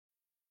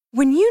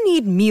When you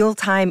need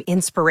mealtime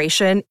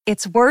inspiration,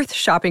 it's worth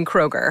shopping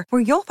Kroger,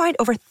 where you'll find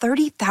over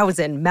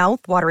 30,000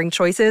 mouth-watering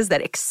choices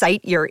that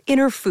excite your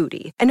inner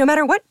foodie. And no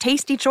matter what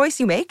tasty choice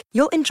you make,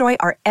 you'll enjoy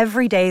our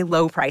everyday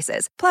low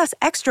prices, plus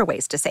extra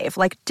ways to save,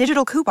 like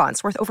digital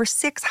coupons worth over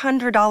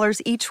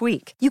 $600 each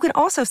week. You can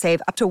also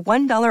save up to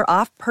 $1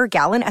 off per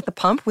gallon at the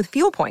pump with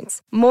fuel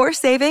points. More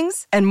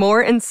savings and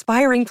more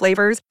inspiring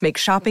flavors make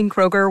shopping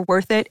Kroger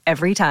worth it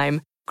every time.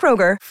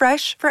 Kroger,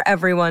 fresh for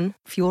everyone.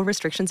 Fuel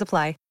restrictions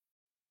apply.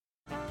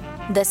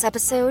 This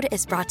episode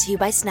is brought to you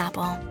by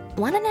Snapple.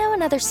 Want to know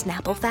another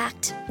Snapple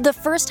fact? The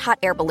first hot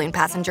air balloon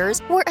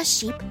passengers were a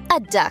sheep, a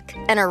duck,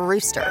 and a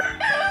rooster.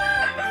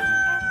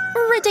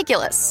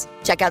 Ridiculous.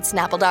 Check out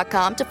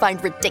Snapple.com to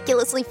find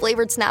ridiculously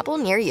flavored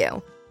Snapple near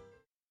you.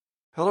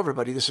 Hello,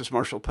 everybody. This is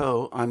Marshall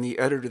Poe. I'm the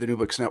editor of the New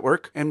Books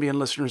Network. NBN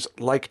listeners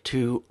like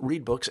to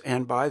read books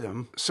and buy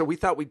them. So we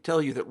thought we'd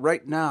tell you that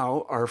right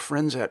now, our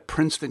friends at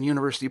Princeton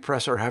University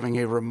Press are having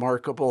a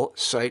remarkable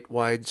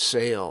site-wide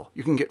sale.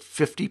 You can get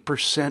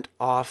 50%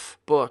 off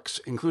books,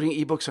 including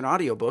ebooks and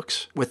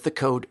audiobooks, with the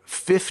code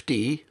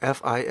 50,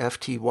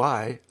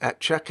 F-I-F-T-Y, at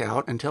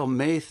checkout until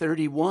May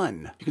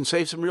 31. You can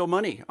save some real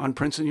money on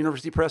Princeton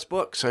University Press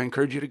books. I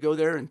encourage you to go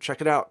there and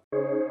check it out.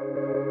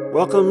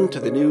 Welcome to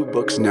the New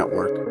Books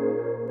Network.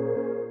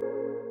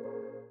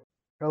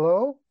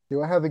 Hello,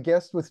 do I have a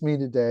guest with me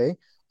today?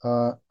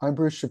 I'm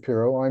Bruce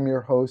Shapiro. I'm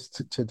your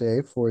host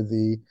today for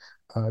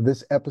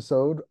this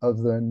episode of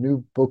the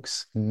New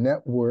Books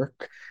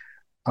Network.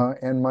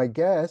 And my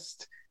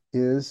guest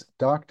is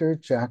Dr.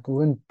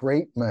 Jacqueline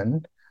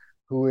Braitman,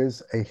 who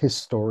is a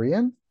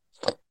historian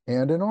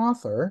and an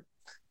author.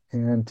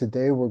 And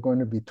today we're going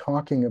to be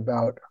talking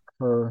about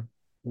her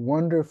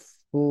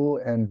wonderful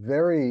and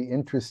very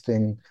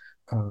interesting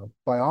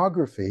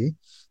biography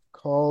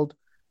called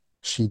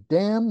She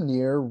Damn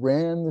Near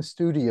Ran the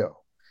Studio: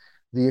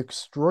 The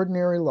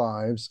Extraordinary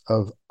Lives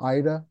of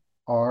Ida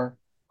R.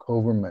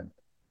 Koverman.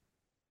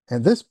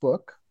 And this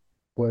book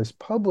was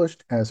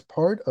published as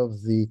part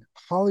of the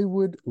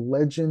Hollywood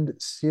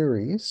Legends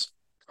series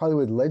from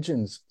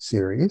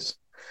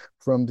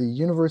the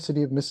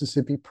University of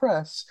Mississippi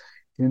Press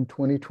in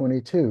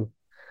 2022.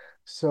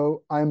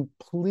 So I'm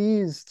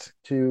pleased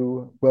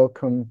to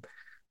welcome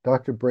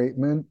Dr.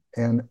 Braitman,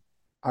 and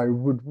I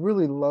would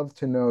really love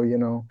to know,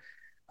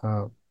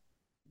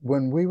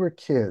 when we were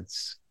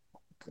kids,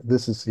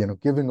 this is,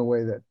 giving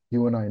away that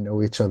you and I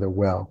know each other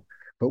well,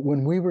 but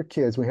when we were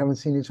kids, we haven't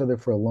seen each other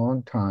for a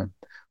long time.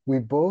 We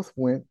both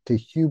went to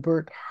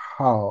Hubert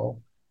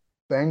Howe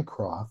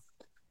Bancroft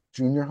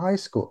Junior High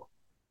School.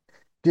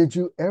 Did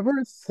you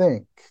ever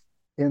think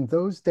in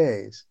those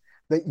days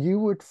that you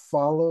would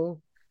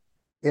follow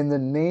in the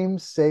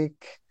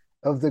namesake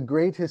of the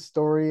great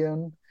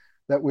historian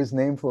that was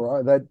named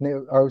for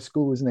our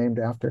school was named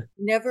after?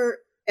 Never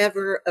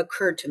ever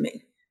occurred to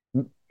me.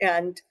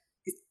 And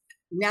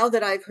now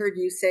that I've heard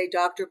you say,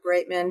 Dr.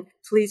 Braitman,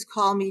 please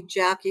call me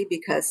Jackie,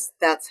 because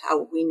that's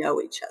how we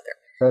know each other.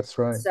 That's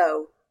right.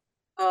 So,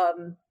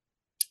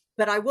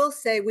 but I will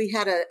say we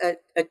had a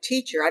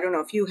teacher, I don't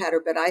know if you had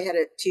her, but I had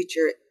a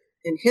teacher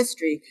in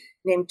history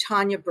named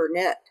Tanya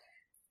Burnett.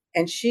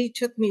 And she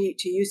took me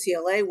to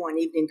UCLA one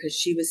evening because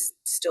she was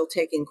still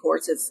taking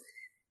courses.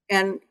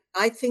 And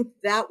I think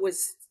that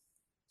was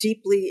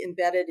deeply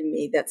embedded in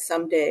me that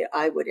someday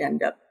I would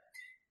end up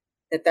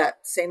at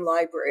that same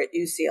library at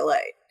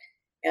UCLA.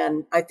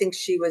 And I think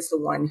she was the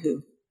one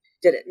who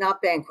did it,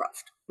 not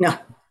Bancroft. No.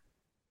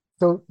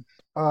 So,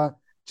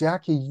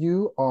 Jackie,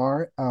 you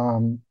are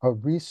a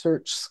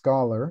research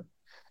scholar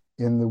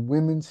in the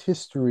Women's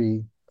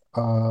History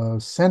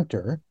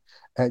Center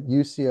at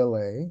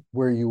UCLA,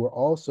 where you were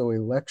also a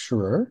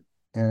lecturer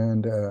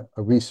and a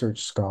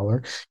research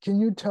scholar. Can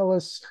you tell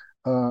us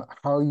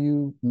how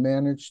you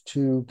managed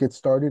to get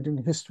started in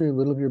history, a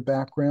little of your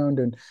background,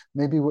 and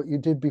maybe what you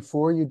did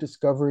before you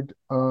discovered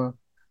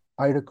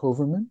Ida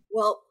Koverman?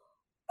 Well,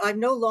 I'm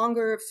no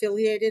longer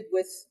affiliated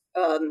with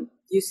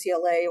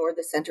UCLA or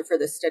the Center for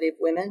the Study of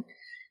Women,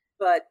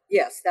 but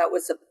yes, that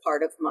was a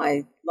part of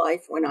my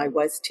life when I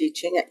was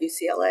teaching at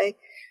UCLA.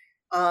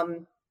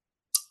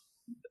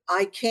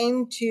 I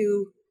came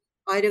to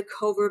Ida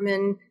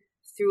Koverman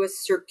through a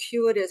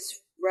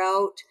circuitous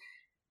route.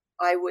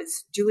 I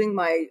was doing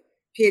my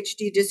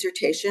PhD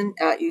dissertation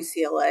at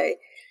UCLA,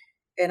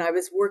 and I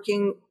was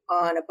working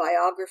on a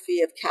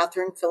biography of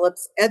Catherine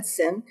Phillips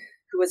Edson,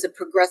 who was a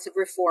progressive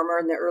reformer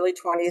in the early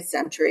 20th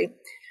century.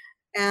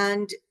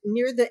 And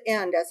near the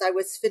end, as I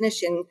was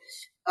finishing,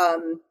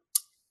 another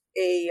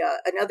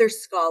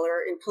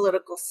scholar in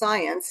political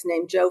science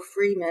named Joe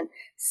Freeman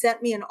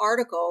sent me an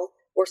article,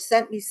 or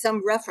sent me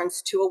some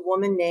reference to a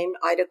woman named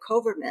Ida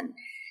Koverman.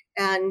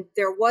 And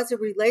there was a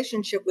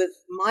relationship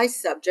with my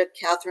subject,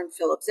 Catherine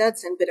Phillips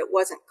Edson, but it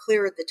wasn't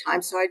clear at the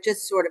time. So I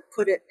just sort of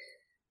put it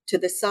to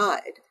the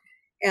side.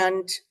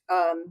 And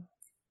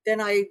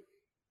then I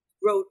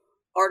wrote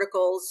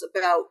articles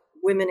about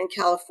women in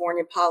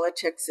California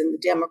politics and the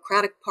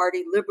Democratic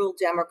Party, liberal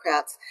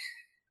Democrats.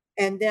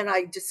 And then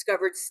I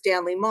discovered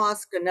Stanley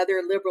Mosk,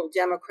 another liberal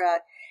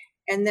Democrat.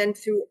 And then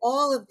through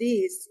all of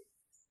these,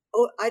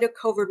 Ida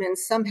Koverman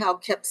somehow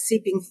kept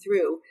seeping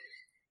through.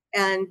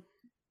 And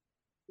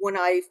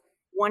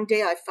one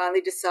day I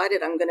finally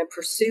decided I'm going to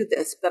pursue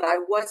this, but I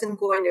wasn't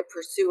going to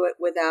pursue it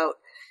without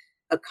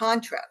a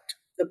contract,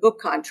 the book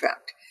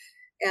contract.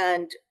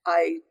 And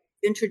I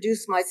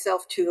introduced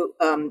myself to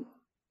a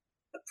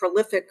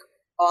prolific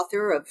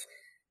author of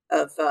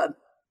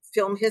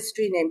film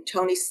history named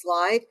Tony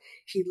Slide.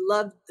 He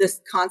loved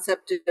this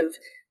concept of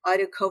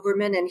Ida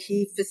Koverman, and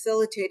he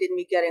facilitated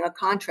me getting a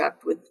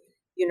contract with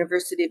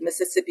University of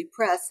Mississippi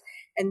Press.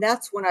 And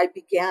that's when I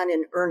began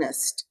in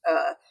earnest.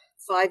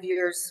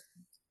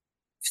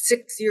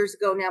 6 years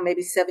ago now,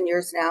 maybe 7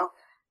 years now.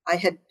 I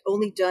had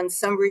only done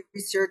some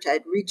research. I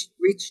had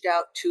reached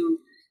out to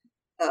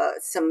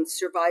some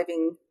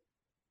surviving,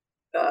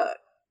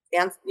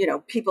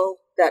 people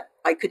that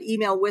I could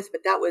email with,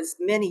 but that was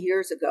many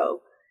years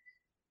ago.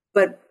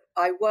 But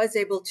I was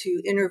able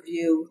to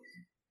interview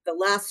the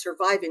last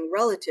surviving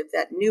relative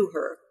that knew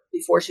her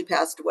before she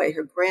passed away,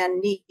 her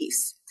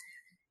grandniece.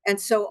 And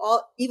so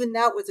even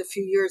that was a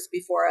few years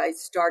before I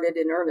started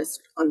in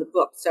earnest on the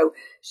book. So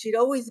she'd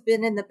always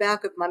been in the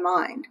back of my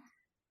mind.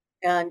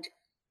 And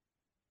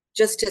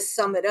just to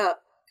sum it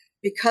up,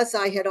 because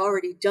I had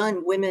already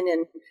done women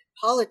in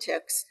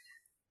politics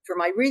for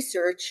my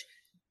research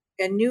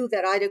and knew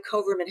that Ida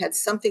Koverman had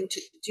something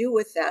to do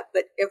with that,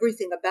 but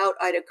everything about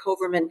Ida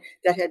Koverman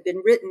that had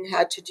been written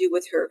had to do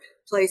with her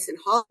place in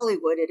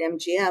Hollywood at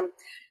MGM,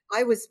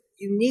 I was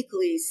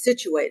uniquely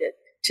situated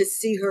to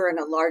see her in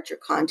a larger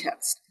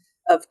context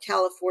of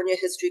California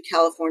history,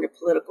 California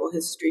political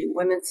history,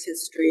 women's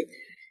history,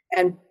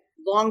 and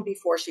long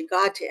before she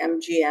got to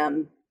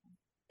MGM,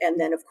 and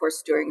then, of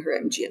course, during her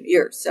MGM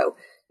years. So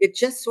it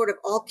just sort of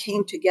all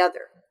came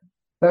together.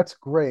 That's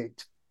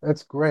great.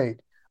 That's great.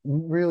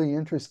 Really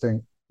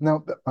interesting.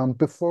 Now,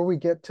 before we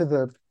get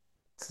to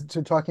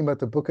talking about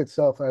the book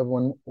itself, I have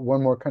one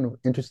more kind of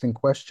interesting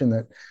question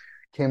that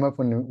came up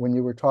when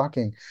you were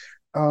talking.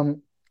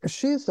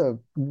 She's a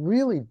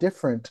really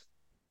different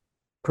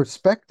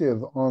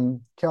perspective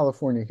on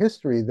California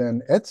history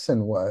than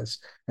Edson was,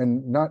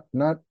 and not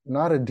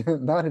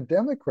a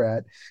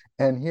Democrat,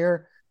 and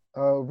here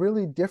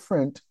really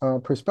different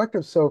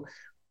perspective. So,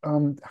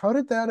 how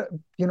did that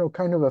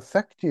kind of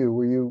affect you?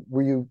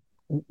 Were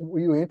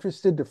you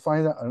interested to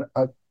find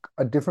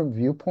a different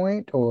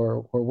viewpoint,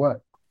 or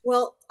what?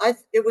 Well,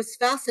 it was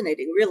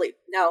fascinating, really.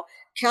 Now,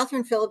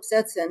 Catherine Phillips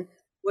Edson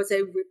was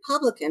a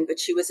Republican, but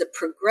she was a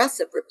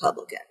progressive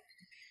Republican.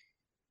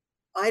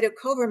 Ida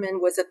Koverman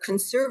was a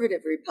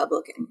conservative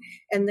Republican.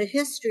 And the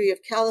history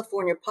of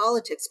California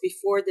politics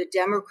before the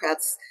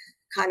Democrats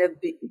kind of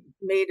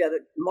made a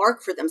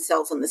mark for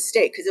themselves in the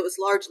state, because it was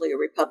largely a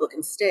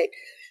Republican state.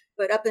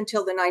 But up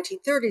until the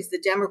 1930s,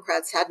 the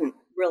Democrats hadn't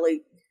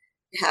really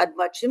had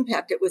much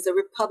impact. It was a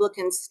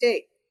Republican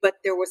state. But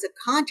there was a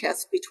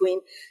contest between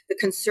the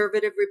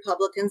conservative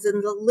Republicans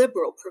and the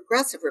liberal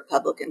progressive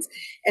Republicans.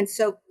 And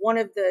so one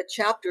of the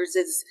chapters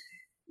is,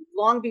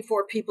 long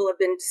before people have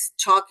been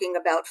talking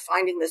about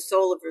finding the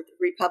soul of the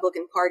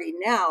Republican Party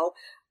now,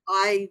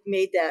 I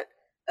made that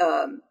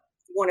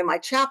one of my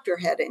chapter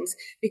headings,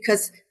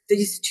 because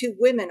these two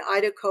women,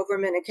 Ida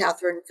Koverman and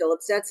Catherine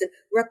Phillips Edson,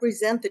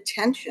 represent the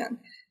tension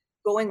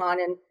going on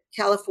in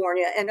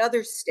California and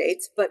other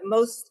states, but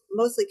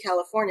mostly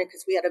California,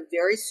 because we had a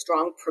very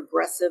strong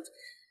progressive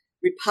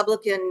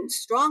Republican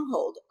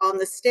stronghold on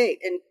the state,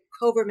 and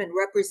Koverman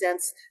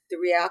represents the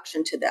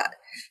reaction to that.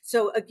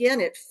 So again,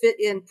 it fit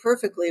in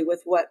perfectly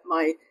with what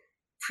my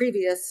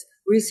previous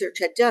research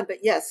had done, but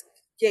yes,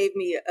 gave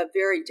me a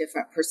very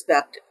different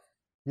perspective.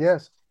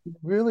 Yes,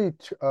 really,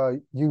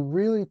 you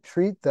really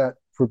treat that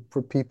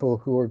for people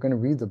who are going to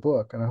read the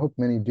book, and I hope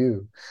many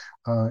do.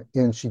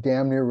 And She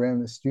Damn Near Ran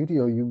the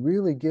Studio, you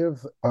really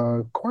give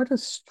quite a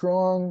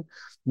strong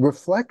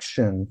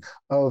reflection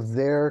of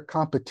their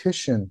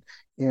competition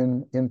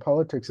in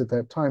politics at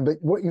that time. But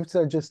what you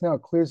said just now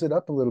clears it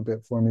up a little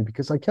bit for me,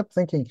 because I kept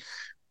thinking,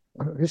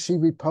 is she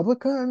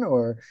Republican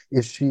or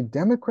is she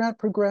Democrat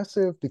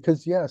progressive?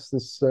 Because yes,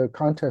 this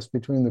contest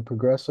between the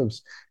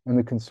progressives and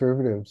the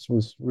conservatives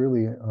was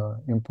really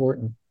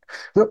important.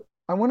 So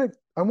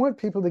I want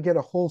people to get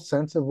a whole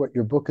sense of what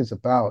your book is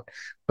about,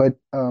 but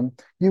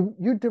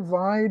you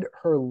divide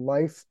her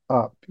life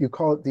up. You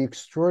call it The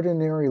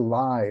Extraordinary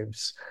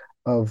Lives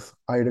of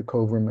Ida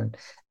Koverman,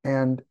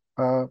 and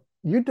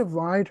you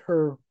divide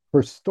her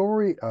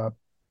story up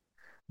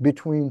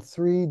between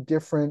three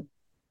different,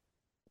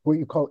 what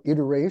you call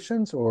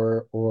iterations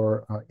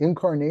or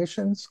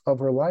incarnations of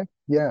her life.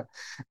 Yeah,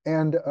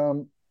 and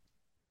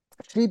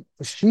she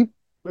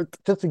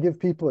just to give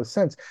people a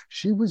sense,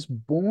 she was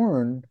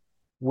born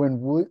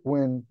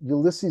when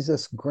Ulysses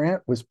S.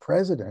 Grant was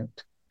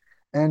president,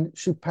 and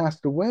she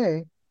passed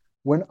away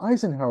when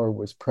Eisenhower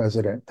was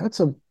president. That's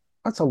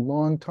a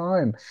long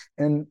time,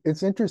 and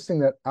it's interesting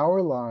that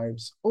our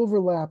lives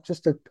overlap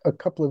just a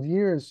couple of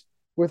years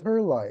with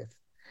her life.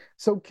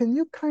 So, can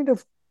you kind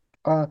of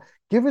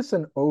give us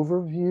an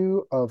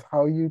overview of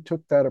how you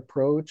took that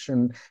approach,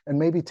 and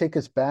maybe take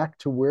us back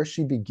to where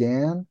she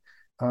began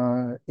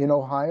in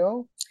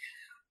Ohio?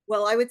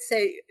 Well, I would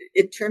say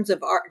in terms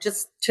of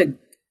just to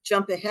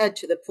jump ahead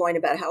to the point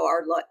about how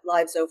our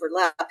lives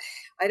overlap,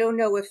 I don't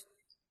know if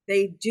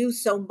they do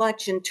so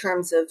much in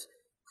terms of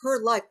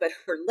her life, but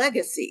her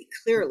legacy,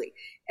 clearly.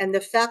 And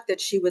the fact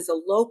that she was a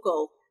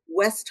local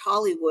West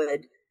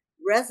Hollywood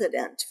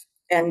resident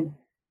and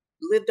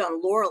lived on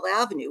Laurel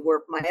Avenue,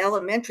 where my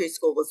elementary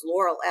school was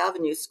Laurel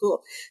Avenue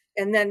School.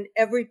 And then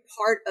every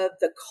part of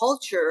the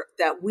culture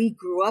that we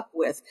grew up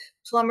with,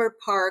 Plummer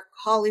Park,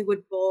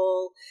 Hollywood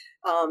Bowl,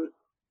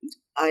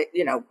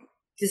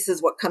 this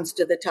is what comes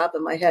to the top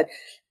of my head.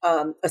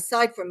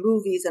 Aside from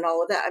movies and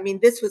all of that, I mean,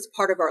 this was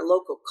part of our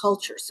local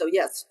culture. So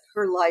yes,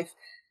 her life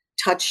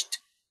touched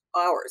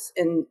ours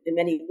in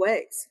many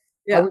ways.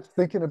 Yeah. I was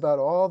thinking about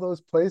all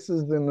those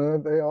places, and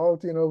they all,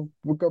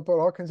 we got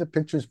all kinds of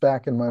pictures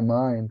back in my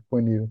mind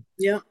when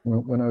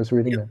I was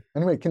reading it.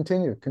 Anyway,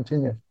 continue.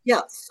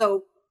 Yeah.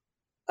 So,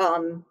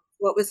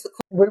 what was the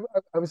Wait,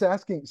 I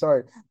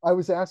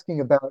was asking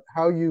about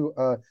how you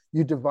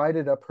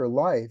divided up her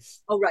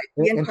life. Oh, right.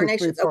 The into three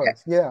incarnations.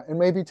 parts. Okay. Yeah, and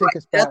maybe take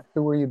us back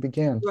to where you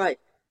began. Right.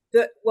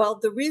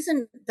 The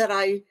reason that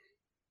I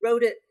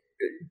wrote it,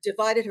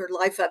 divided her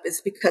life up, is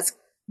because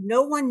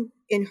no one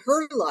in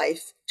her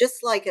life,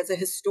 just like as a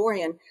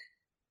historian,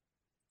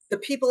 the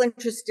people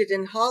interested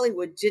in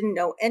Hollywood didn't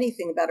know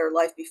anything about her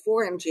life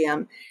before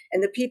MGM,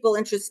 and the people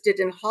interested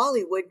in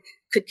Hollywood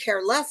could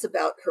care less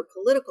about her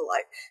political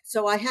life.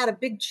 So I had a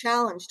big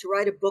challenge to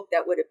write a book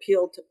that would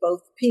appeal to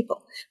both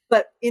people.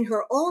 But in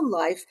her own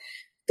life,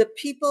 the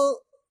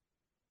people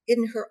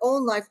in her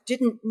own life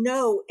didn't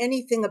know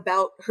anything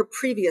about her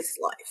previous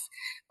life.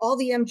 All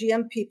the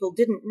MGM people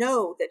didn't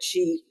know that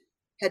she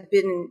had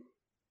been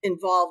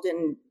involved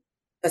in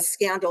a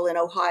scandal in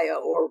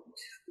Ohio or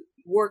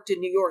worked in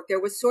New York. There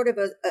was sort of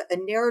a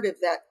narrative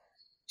that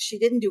she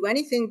didn't do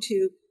anything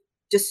to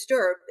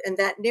disturb, and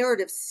that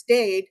narrative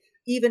stayed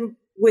even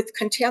with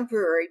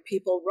contemporary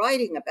people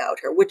writing about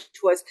her, which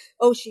was,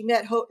 oh, she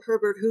met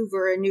Herbert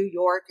Hoover in New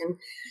York, and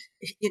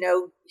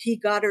he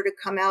got her to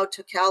come out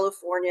to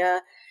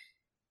California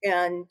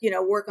and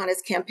work on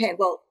his campaign.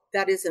 Well,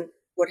 that isn't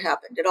what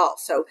happened at all.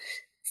 So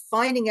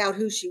finding out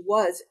who she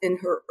was in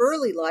her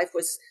early life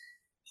was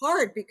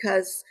hard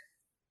because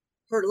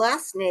her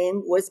last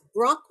name was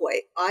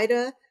Brockway,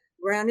 Ida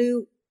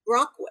Ranu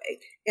Brockway,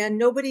 and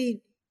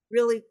nobody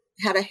really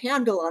had a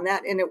handle on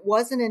that. And it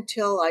wasn't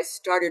until I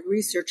started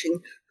researching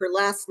her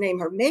last name,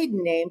 her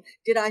maiden name,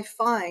 did I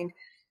find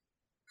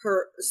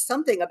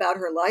something about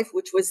her life,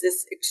 which was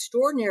this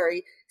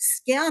extraordinary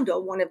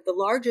scandal, one of the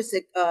largest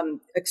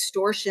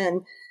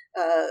extortion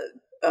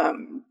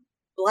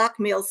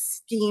blackmail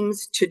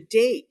schemes to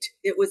date.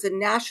 It was a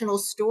national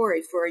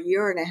story for a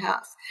year and a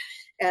half,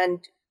 and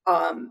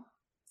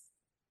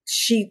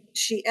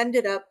she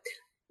ended up,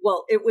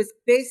 well, it was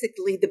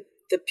basically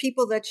the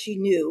people that she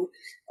knew,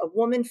 a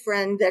woman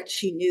friend that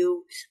she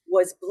knew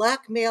was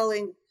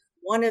blackmailing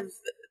one of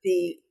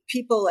the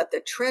people at the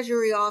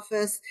Treasury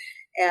office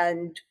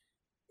and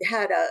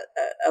had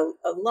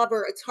a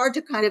lover. It's hard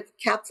to kind of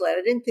encapsulate.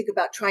 I didn't think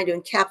about trying to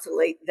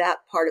encapsulate that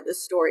part of the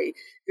story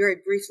very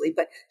briefly,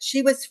 but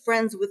she was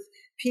friends with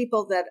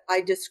people that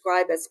I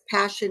describe as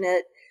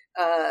passionate,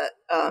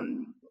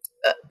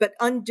 but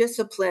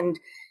undisciplined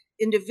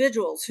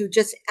individuals who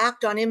just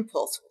act on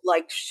impulse,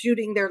 like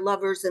shooting their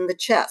lovers in the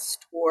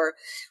chest or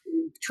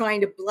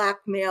trying to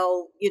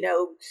blackmail,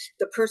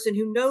 the person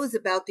who knows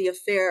about the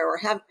affair, or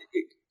have,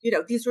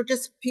 these were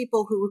just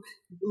people who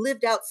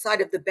lived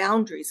outside of the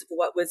boundaries of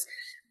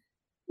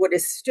what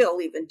is still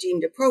even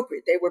deemed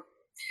appropriate.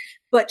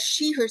 But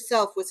she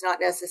herself was not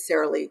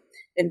necessarily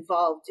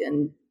involved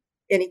in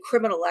any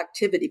criminal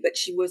activity, but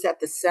she was at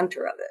the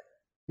center of it.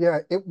 Yeah,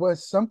 it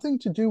was something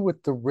to do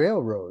with the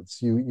railroads.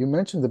 You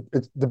mentioned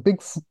the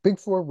big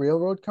four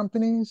railroad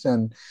companies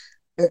and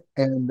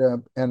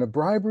a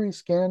bribery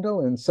scandal,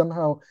 and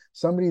somehow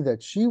somebody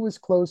that she was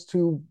close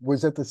to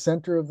was at the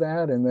center of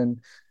that, and then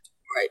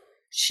right.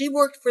 She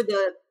worked for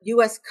the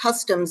U.S.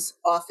 Customs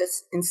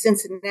Office in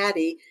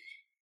Cincinnati,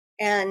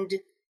 and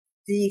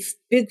the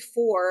big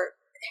four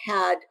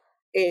had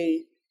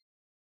a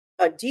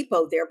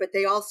depot there, but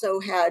they also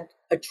had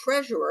a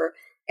treasurer,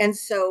 and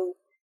so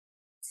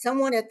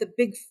someone at the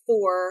big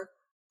four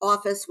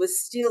office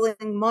was stealing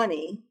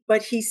money,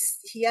 but he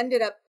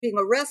ended up being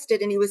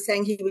arrested, and he was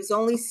saying he was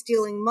only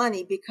stealing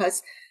money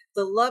because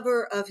the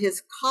lover of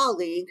his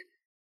colleague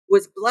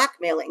was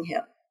blackmailing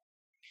him.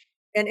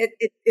 And it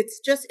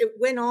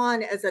went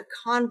on as a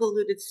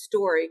convoluted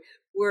story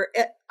where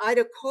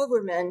Ida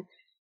Koverman,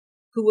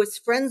 who was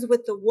friends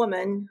with the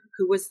woman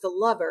who was the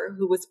lover,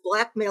 who was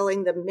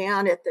blackmailing the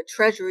man at the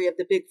treasury of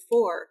the big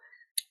four,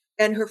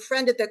 and her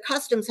friend at the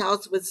customs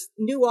house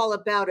knew all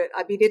about it.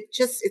 I mean,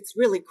 it's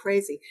really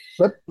crazy.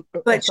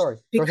 But sorry,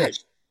 go ahead.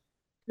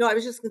 No, I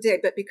was just going to say,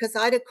 but because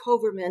Ida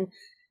Koverman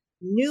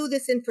knew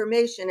this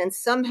information, and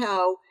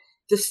somehow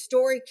the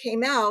story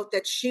came out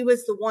that she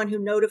was the one who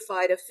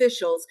notified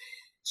officials,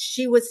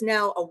 she was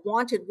now a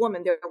wanted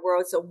woman. There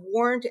was a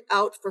warrant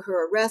out for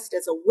her arrest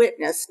as a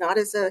witness, not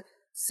as a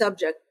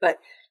subject, but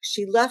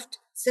she left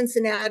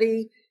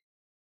Cincinnati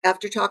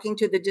After talking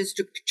to the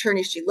district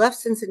attorney, she left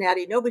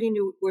Cincinnati. Nobody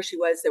knew where she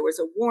was. There was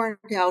a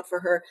warrant out for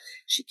her.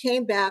 She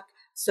came back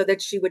so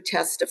that she would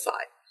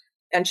testify.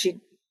 And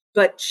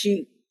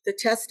the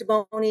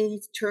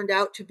testimony turned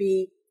out to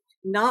be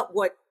not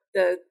what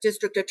the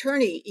district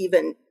attorney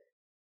even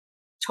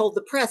told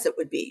the press it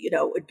would be.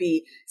 It would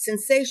be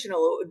sensational.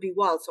 It would be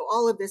wild. So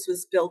all of this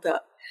was built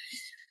up.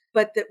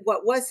 But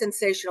what was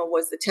sensational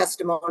was the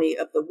testimony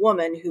of the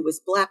woman who was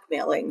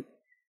blackmailing,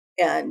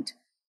 and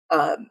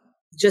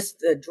just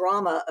the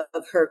drama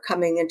of her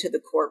coming into the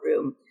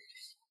courtroom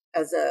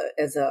as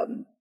a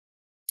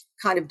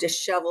kind of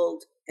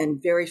disheveled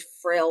and very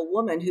frail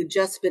woman who'd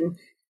just been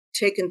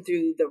taken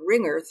through the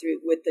ringer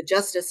with the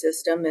justice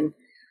system. And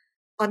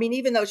I mean,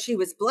 even though she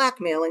was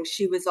blackmailing,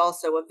 she was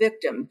also a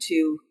victim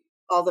to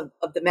all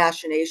of the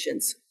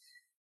machinations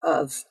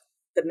of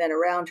the men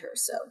around her.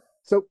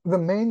 So the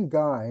main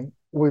guy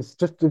was,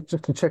 just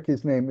to check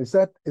his name, is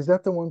that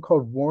the one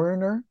called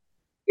Warner?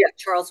 Yeah,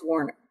 Charles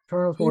Warner.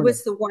 Charles He Warner.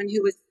 was the one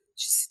who was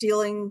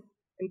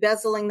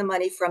embezzling the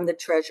money from the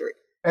Treasury.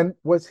 And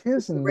was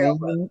his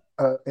name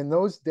in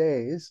those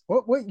days?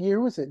 What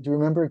year was it? Do you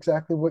remember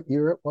exactly what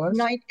year it was?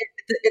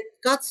 It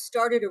got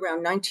started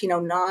around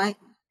 1909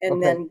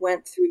 and then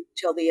went through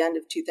till the end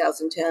of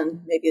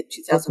 2010, maybe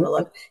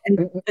 2011.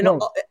 And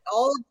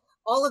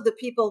all of the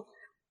people,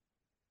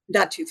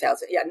 not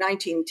 2000,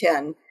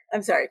 1910.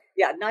 I'm sorry,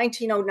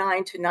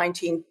 1909 to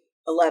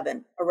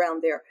 1911,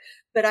 around there.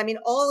 But I mean,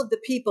 all of the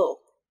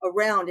people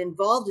around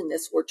involved in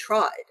this were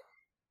tried.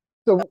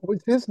 So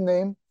was his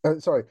name,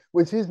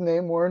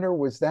 Warner?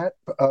 Was that,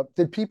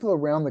 did people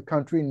around the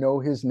country know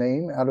his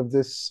name out of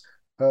this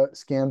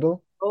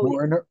scandal?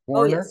 Warner?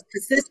 Oh, yes,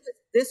 because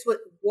this was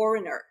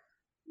Warner.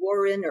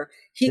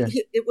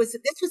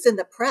 This was in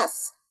the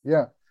press.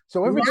 Yeah.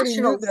 So everybody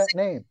knew that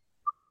name.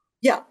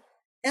 Yeah.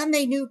 And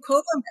they knew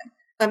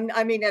Koverman.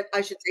 I mean,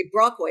 I should say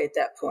Brockway at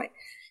that point.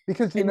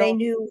 Because, they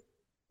knew,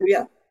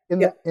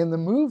 in the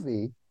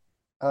movie,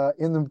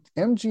 in the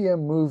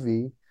MGM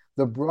movie,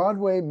 The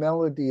Broadway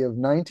Melody of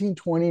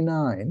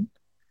 1929,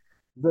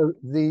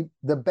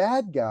 the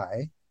bad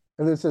guy,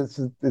 and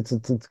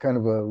it's kind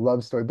of a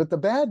love story, but the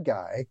bad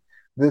guy,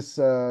 this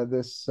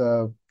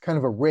kind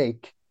of a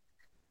rake,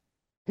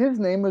 his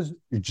name was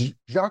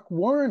Jacques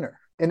Warner.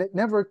 And it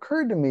never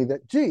occurred to me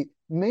that,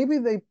 maybe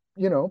they,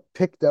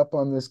 picked up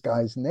on this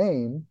guy's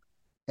name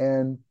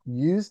and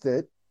used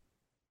it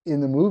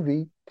in the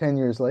movie 10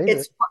 years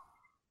later.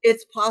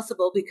 It's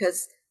possible,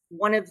 because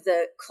one of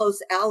the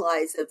close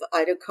allies of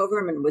Ida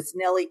Koverman was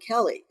Nellie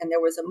Kelly, and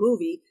there was a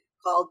movie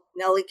called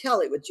Nellie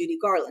Kelly with Judy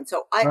Garland.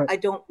 So I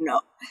don't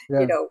know,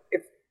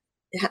 if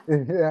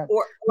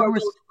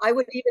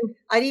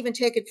I'd even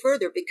take it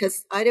further,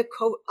 because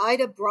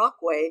Ida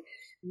Brockway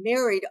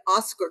married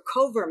Oscar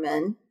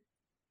Koverman,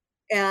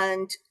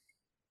 and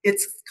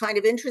it's kind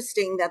of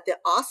interesting that the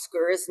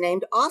Oscar is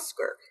named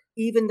Oscar,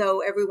 even though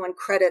everyone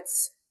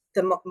credits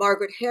the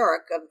Margaret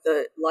Herrick of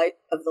the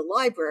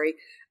library.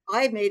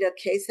 I made a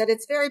case that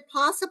it's very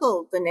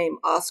possible the name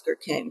Oscar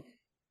came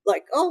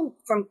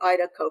from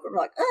Ida Koverman.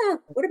 Like,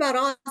 what about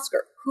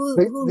Oscar? Who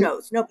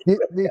knows? Nobody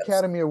really the knows.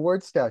 Academy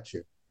Award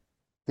statue,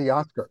 the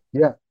Oscar,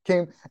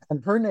 came,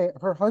 and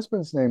her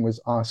husband's name was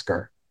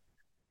Oscar.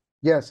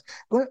 Yes,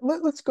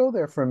 let's go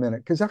there for a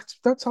minute, because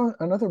that's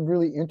another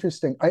really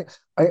interesting. I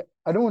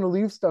don't want to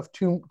leave stuff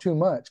too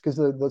much, because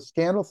the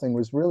scandal thing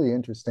was really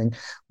interesting,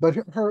 but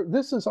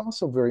this is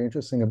also very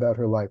interesting about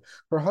her life.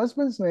 Her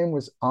husband's name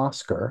was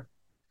Oscar,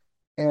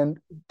 and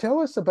tell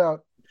us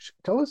about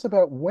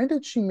when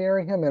did she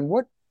marry him, and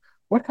what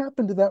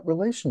happened to that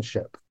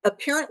relationship?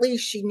 Apparently,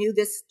 she knew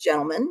this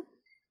gentleman.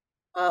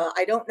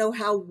 I don't know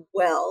how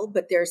well,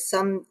 but there's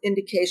some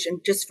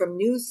indication just from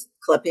news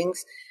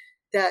clippings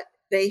that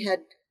they had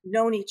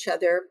known each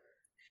other,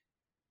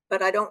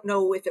 but I don't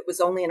know if it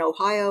was only in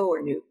Ohio or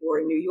in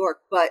New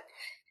York. But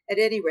at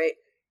any rate,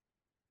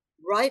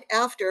 right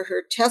after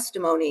her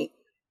testimony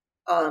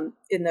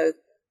in the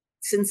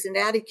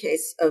Cincinnati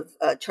case of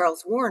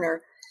Charles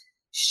Warner,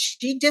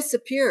 she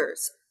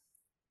disappears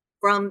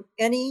from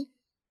any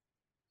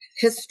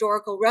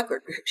historical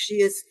record.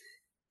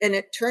 And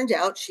it turned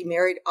out she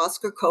married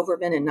Oscar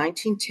Koverman in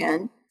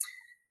 1910.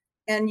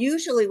 And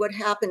usually what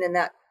happened in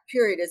that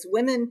period is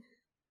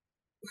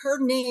her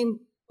name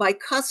by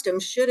custom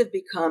should have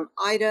become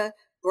Ida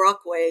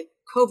Brockway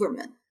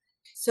Koverman,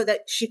 so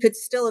that she could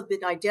still have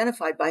been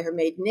identified by her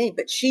maiden name,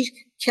 but she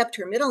kept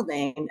her middle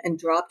name and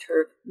dropped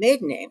her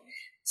maiden name.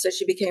 So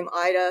she became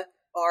Ida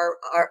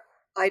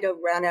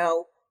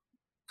Rano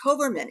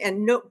Koverman,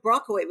 and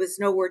Brockway was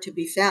nowhere to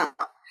be found.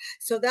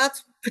 So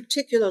that's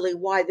particularly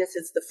why this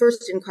is the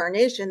first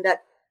incarnation that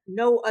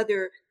no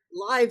other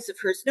lives of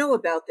hers know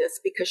about this,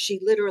 because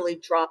she literally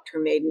dropped her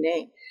maiden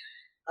name.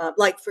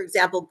 Like, for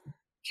example,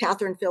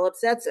 Catherine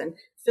Phillips Edson.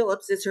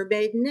 Phillips is her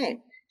maiden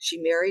name. She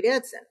married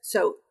Edson.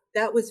 So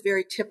that was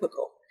very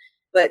typical.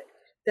 But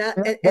that's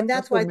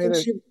why I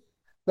think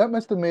that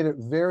must have made it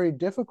very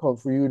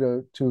difficult for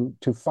you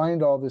to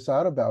find all this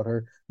out about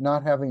her,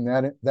 not having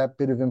that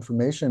bit of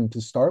information to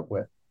start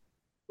with.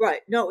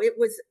 Right. No,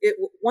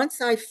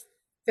 once I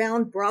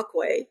found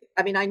Brockway,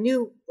 I mean, I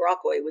knew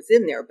Brockway was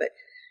in there, but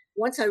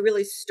once I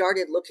really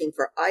started looking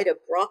for Ida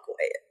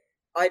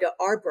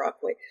R.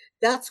 Brockway,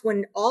 that's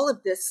when all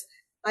of this,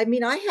 I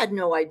mean, I had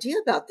no idea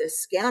about this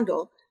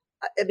scandal.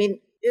 I mean,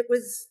 it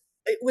was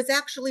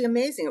actually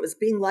amazing. It was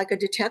being like a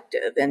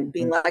detective and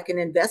being like an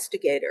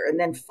investigator, and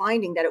then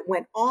finding that it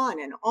went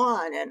on and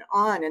on and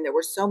on, and there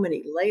were so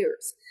many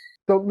layers.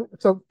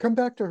 So come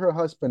back to her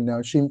husband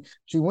now. She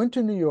went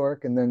to New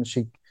York, and then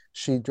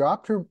she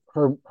dropped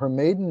her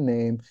maiden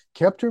name,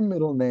 kept her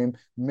middle name,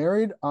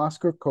 married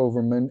Oscar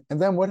Koverman,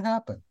 and then what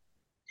happened?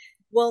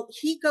 Well,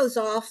 he goes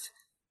off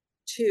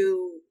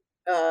to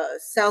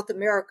South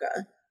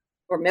America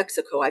or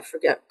Mexico, I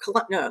forget,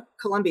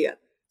 Colombia,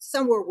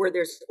 somewhere where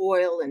there's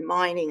oil and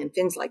mining and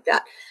things like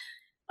that.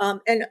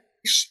 And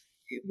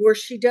where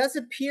she does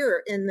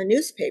appear in the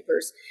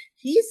newspapers,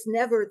 he's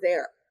never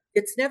there.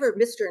 It's never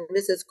Mr. and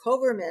Mrs.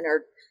 Koverman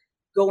are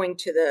going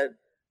to the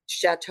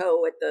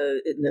chateau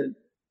in the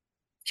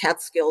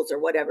Catskills or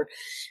whatever.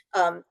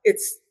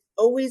 It's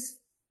always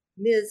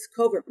Ms.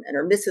 Koverman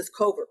or Mrs.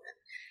 Koverman.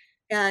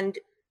 And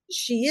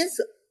she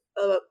is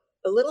a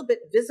little bit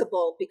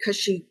visible because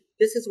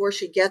this is where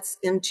she gets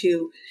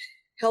into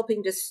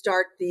helping to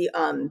start the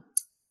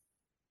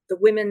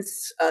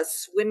Women's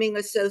Swimming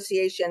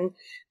Association,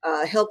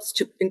 helps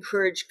to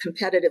encourage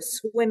competitive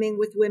swimming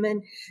with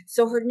women.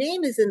 So her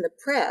name is in the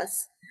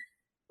press,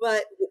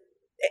 but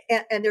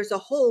and there's a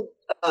whole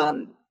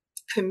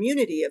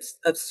community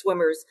of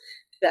swimmers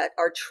that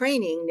are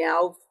training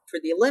now for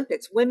the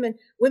Olympics. Women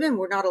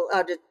were not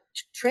allowed to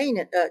train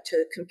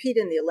to compete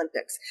in the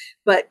Olympics,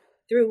 but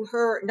through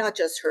her, not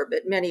just her,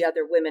 but many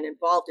other women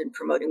involved in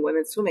promoting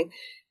women's swimming,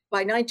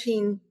 by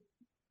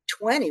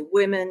 1920,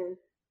 women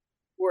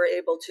were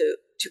able to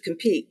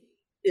compete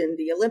in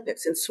the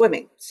Olympics in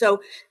swimming.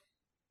 So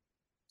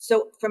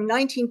from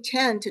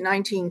 1910 to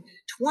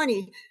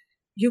 1920,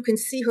 you can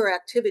see her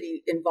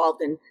activity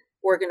involved in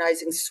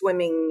organizing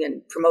swimming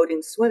and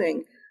promoting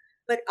swimming,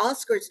 but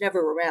Oscar's never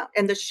around.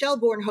 And the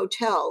Shelbourne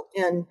Hotel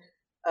in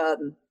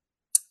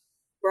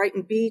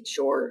Brighton Beach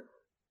or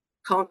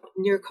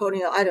near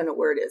Coney, I don't know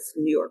where it is,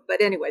 New York. But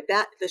anyway,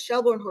 the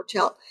Shelbourne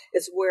Hotel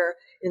is where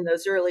in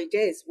those early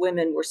days,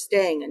 women were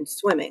staying and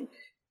swimming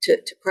to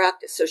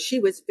practice. So she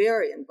was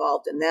very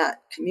involved in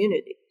that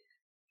community.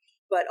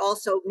 But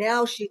also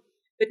now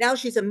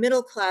she's a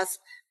middle-class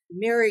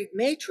married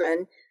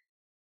matron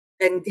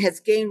and has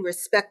gained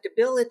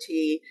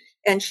respectability,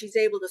 and she's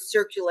able to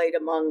circulate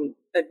among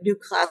a new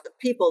class of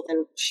people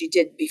than she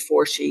did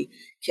before she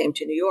came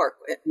to New York.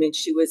 I mean,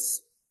 it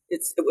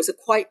was a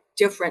quite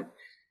different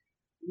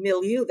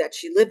milieu that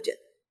she lived in.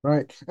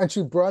 Right. And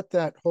she brought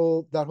that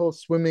whole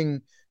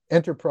swimming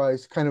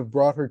enterprise, kind of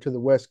brought her to the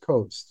West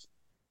Coast.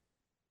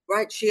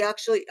 Right.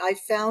 I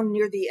found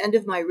near the end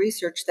of my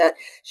research that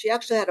she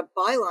actually had a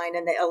byline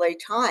in the LA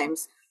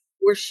Times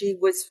where she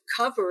was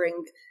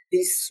covering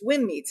these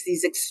swim meets,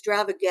 these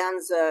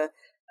extravaganza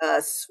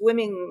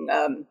swimming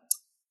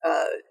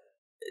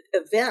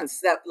events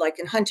that, like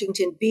in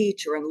Huntington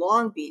Beach or in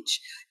Long Beach,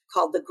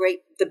 called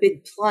the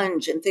Big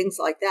Plunge and things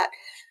like that.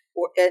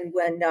 And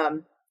when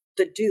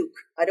the Duke,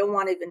 I don't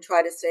want to even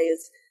try to say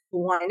his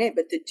Hawaiian name,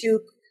 but the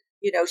Duke,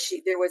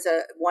 there was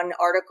one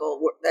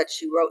article that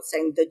she wrote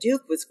saying the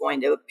Duke was going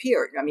to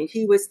appear. I mean,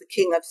 he was the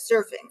king of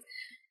surfing,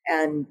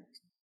 and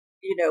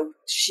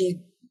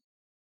she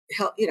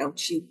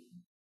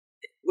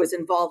was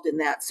involved in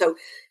that. So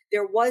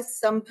there was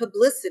some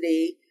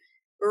publicity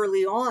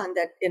early on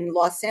that in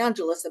Los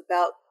Angeles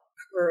about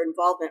her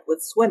involvement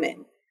with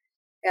swimming,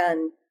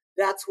 and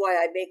that's why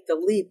I make the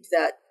leap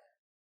that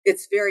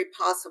it's very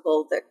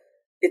possible that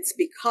it's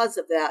because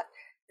of that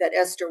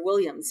Esther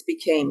Williams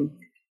became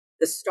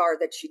the star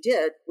that she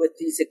did with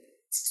these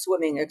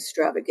swimming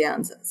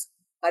extravaganzas.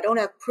 I don't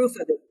have proof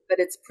of it, but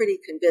it's pretty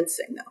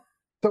convincing, though.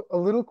 So a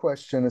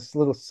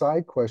little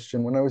side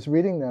question. When I was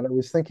reading that, I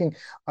was thinking,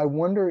 I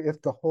wonder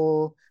if the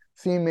whole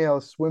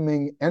female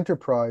swimming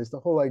enterprise, the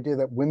whole idea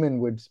that women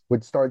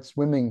would start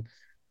swimming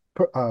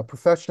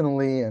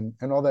professionally and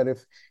all that,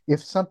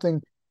 if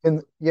something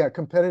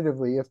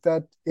competitively,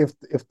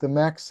 if the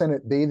Max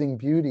Sennett bathing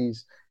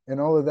beauties and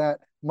all of that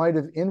might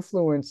have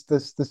influenced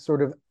this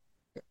sort of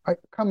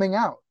coming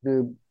out,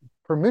 the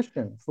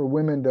permission for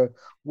women to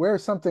wear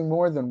something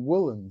more than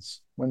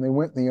woolens when they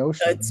went in the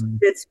ocean.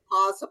 It's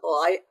possible.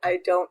 I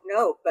don't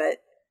know, but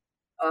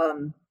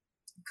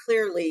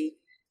clearly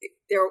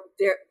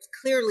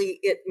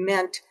it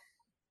meant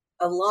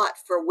a lot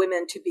for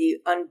women to be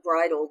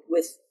unbridled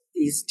with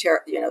these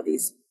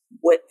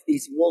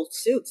wool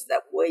suits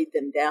that weighed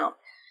them down.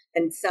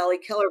 And Sally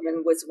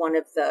Kellerman was one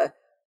of the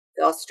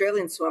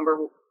Australian swimmer,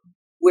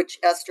 which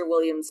Esther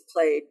Williams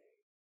played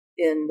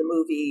in the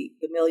movie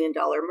The $1 Million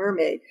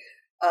Mermaid.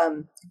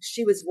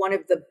 She was one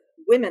of the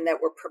women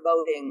that were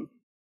promoting,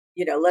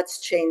 let's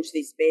change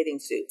these bathing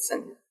suits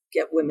and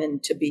get women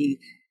to be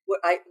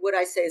what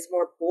I say is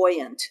more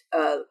buoyant,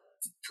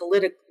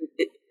 politically,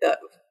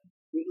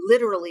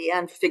 literally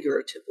and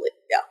figuratively.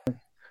 Yeah.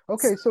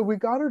 Okay, so we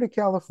got her to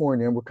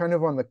California, and we're kind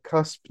of on the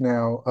cusp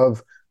now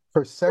of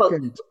her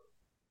second.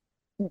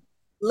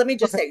 let me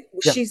just Okay. say,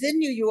 Yeah. she's in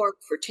New York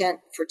for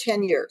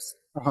 10 years,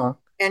 Uh-huh.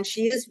 and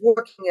she is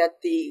working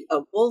at the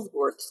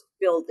Woolworths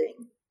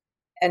building,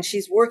 and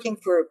she's working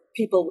for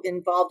people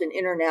involved in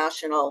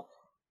international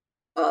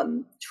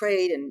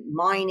trade and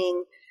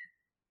mining.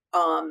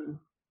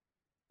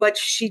 But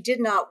she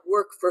did not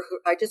work for her.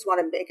 I just want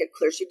to make it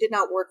clear, she did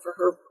not work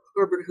for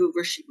Herbert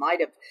Hoover. She might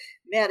have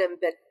met him,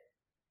 but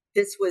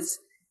this was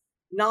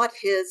not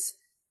his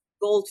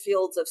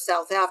Goldfields of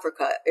South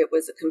Africa. It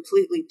was a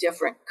completely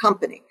different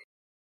company.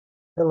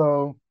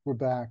 Hello, we're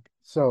back.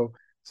 So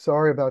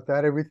sorry about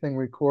that. Everything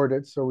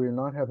recorded, so we're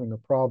not having a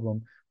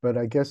problem. But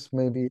I guess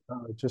maybe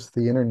just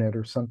the internet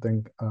or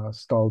something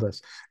stalled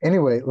us.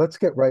 Anyway, let's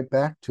get right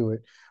back to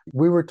it.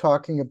 We were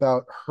talking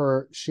about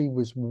her. She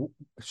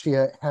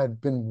had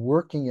been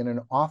working in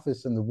an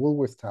office in the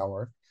Woolworth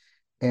Tower,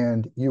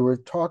 and you were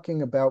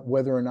talking about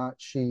whether or not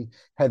she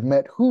had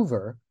met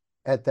Hoover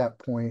at that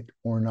point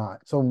or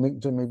not. So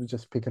maybe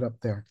just pick it up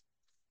there.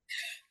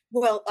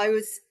 Well,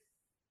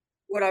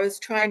 what I was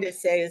trying to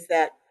say is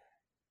that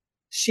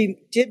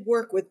she did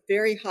work with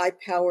very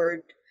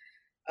high-powered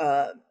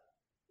uh,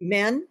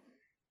 men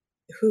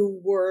who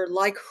were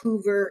like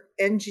Hoover,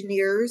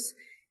 engineers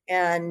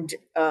and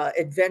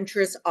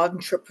adventurous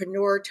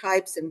entrepreneur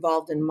types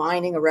involved in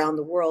mining around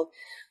the world.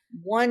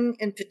 One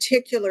in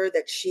particular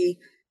that she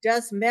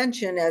does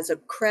mention as a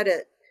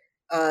credit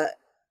uh,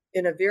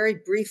 in a very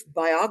brief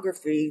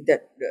biography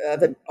that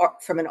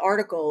from an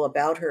article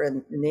about her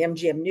in the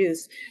MGM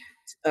News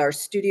or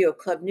Studio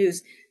Club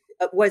News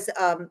was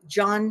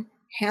John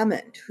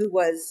Hammond, who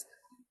was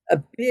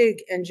a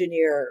big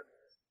engineer,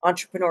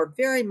 entrepreneur,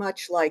 very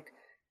much like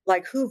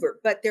Hoover.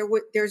 But there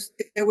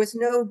was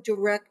no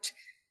direct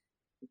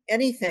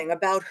anything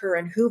about her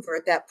and Hoover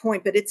at that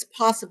point. But it's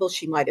possible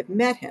she might have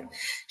met him.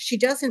 She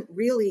doesn't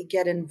really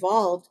get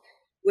involved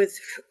with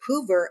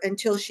Hoover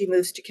until she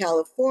moves to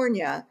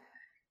California,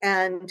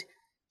 and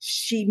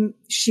she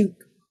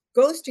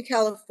goes to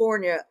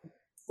California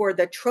for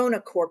the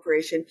Trona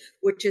Corporation,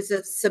 which is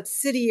a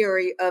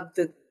subsidiary of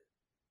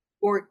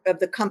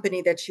the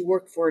company that she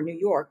worked for in New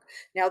York.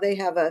 Now they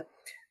have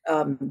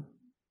um,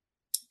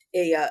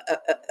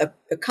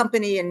 a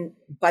company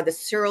by the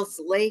Searles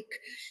Lake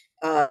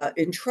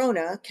in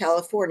Trona,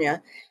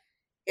 California,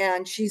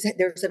 and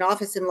there's an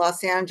office in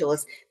Los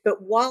Angeles.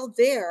 But while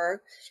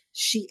there,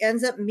 she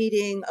ends up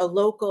meeting a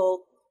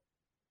local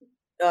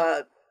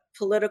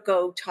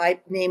Politico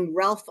type named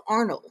Ralph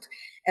Arnold.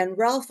 And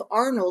Ralph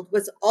Arnold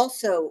was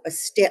also a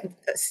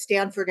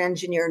Stanford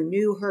engineer,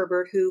 knew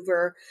Herbert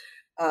Hoover,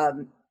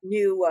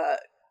 knew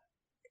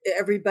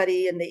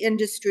everybody in the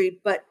industry,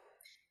 but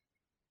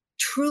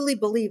truly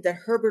believed that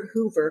Herbert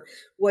Hoover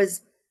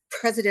was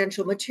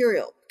presidential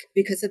material,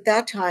 because at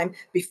that time,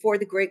 before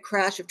the great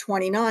crash of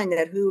 29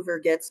 that Hoover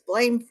gets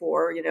blamed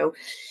for,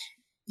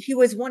 he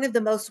was one of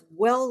the most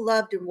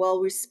well-loved and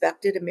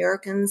well-respected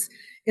Americans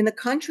in the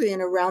country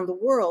and around the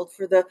world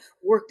for the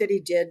work that he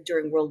did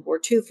during World War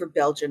II for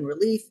Belgian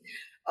relief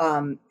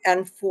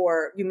and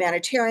for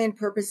humanitarian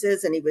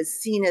purposes. And he was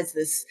seen as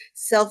this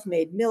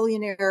self-made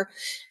millionaire.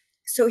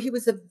 So he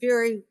was a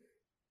very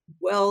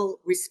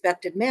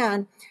well-respected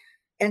man.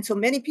 And so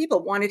many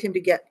people wanted him to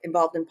get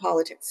involved in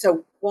politics.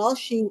 So while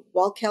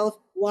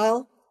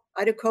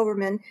Ida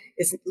Koverman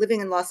is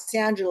living in Los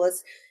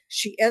Angeles,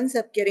 she ends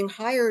up getting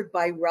hired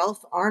by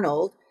Ralph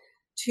Arnold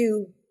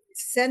to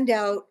send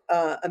out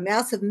a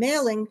massive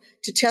mailing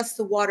to test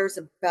the waters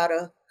about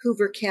a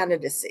Hoover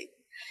candidacy.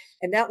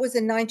 And that was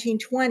in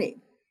 1920.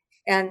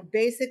 And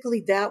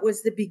basically, that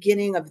was the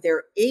beginning of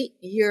their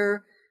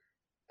 8-year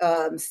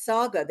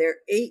saga, their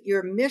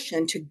 8-year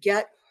mission to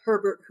get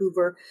Herbert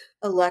Hoover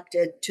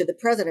elected to the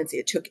presidency.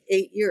 It took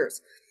 8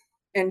 years.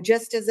 And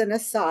just as an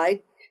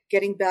aside,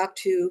 getting back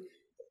to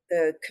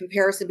the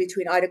comparison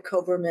between Ida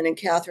Koverman and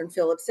Catherine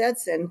Phillips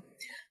Edson,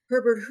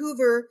 Herbert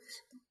Hoover,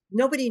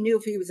 nobody knew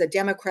if he was a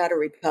Democrat or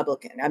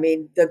Republican. I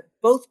mean,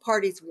 both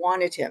parties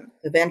wanted him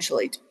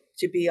eventually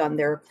to be on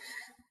their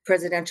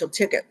presidential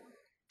ticket.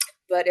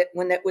 But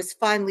when it was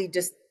finally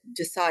just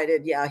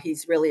decided, yeah,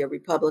 he's really a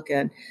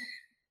Republican,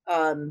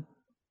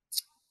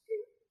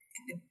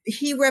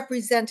 he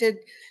represented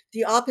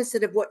the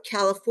opposite of what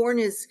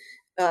California's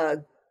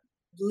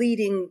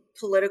leading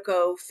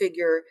Politico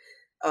figure,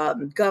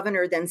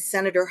 governor, then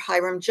Senator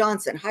Hiram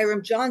Johnson.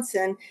 Hiram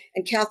Johnson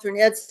and Catherine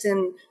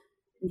Edson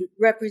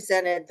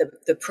represented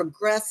the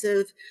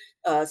progressive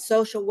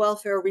social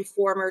welfare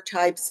reformer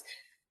types,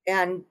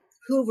 and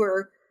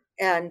Hoover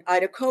and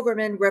Ida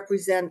Koverman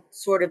represent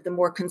sort of the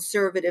more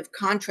conservative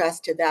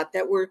contrast to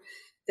that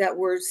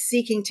were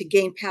seeking to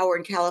gain power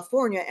in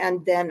California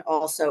and then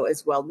also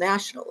as well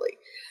nationally.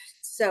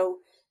 So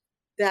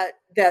that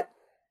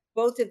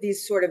both of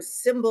these sort of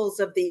symbols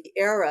of the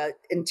era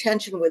in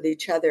tension with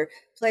each other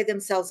play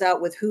themselves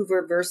out with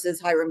Hoover versus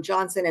Hiram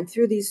Johnson, and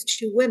through these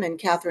two women,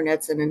 Catherine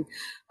Edson and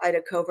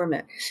Ida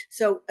Koverman.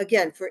 So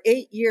again, for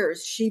 8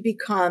 years,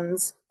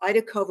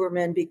 Ida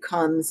Koverman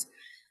becomes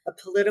a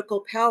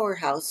political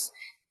powerhouse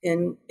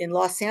in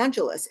Los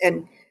Angeles.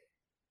 And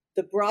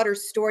the broader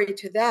story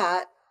to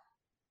that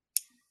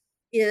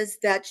is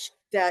that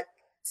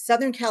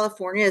Southern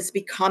California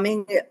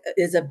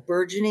is a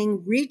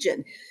burgeoning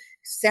region.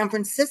 San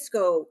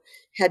Francisco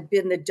had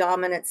been the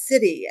dominant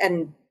city,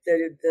 and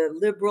the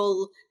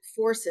liberal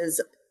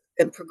forces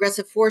and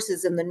progressive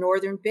forces in the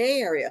Northern Bay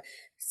Area.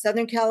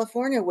 Southern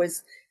California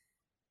was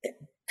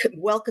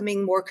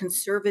welcoming more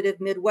conservative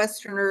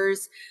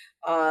Midwesterners.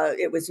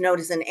 It was known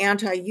as an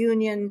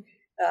anti-union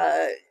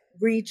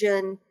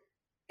region.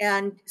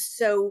 And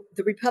so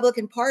the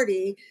Republican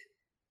Party,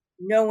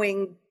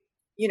 knowing,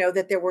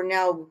 that there were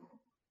now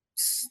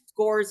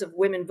scores of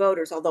women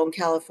voters, although in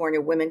California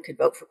women could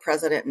vote for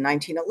president in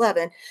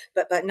 1911,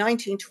 but by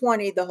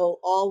 1920,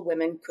 all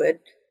women could,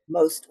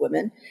 most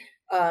women.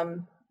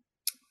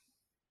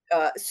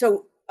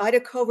 So Ida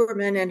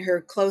Koverman and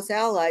her close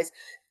allies,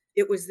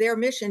 it was their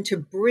mission to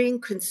bring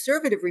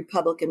conservative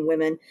Republican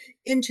women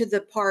into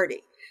the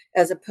party,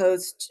 as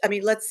opposed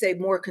to, let's say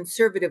more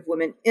conservative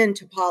women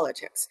into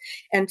politics.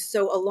 And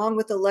so along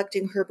with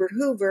electing Herbert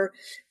Hoover,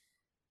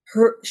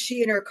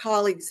 she and her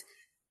colleagues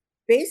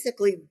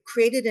basically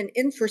created an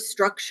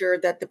infrastructure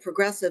that the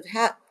progressives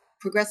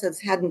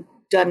hadn't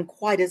done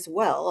quite as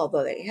well,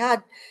 although they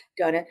had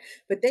done it.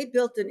 But they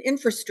built an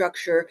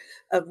infrastructure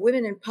of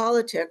women in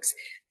politics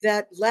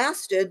that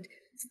lasted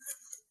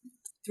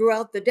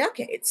throughout the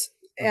decades.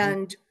 Mm-hmm.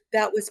 And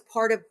that was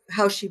part of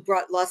how she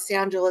brought Los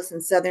Angeles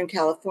and Southern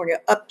California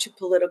up to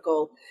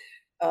political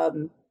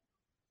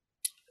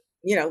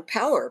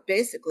power.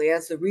 Basically,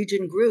 as the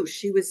region grew,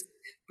 she was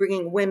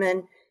bringing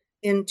women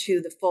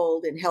into the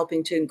fold and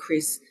helping to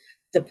increase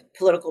the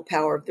political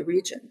power of the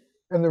region.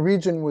 And the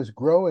region was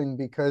growing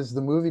because the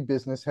movie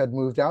business had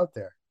moved out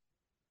there.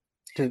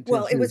 It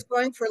was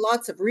growing for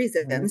lots of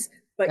reasons, mm-hmm.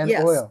 But and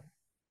yes, oil.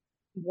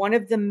 One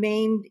of the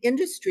main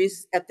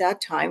industries at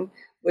that time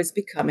was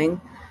becoming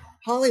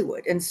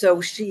Hollywood. And so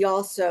she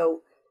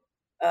also,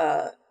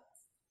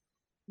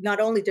 not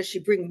only does she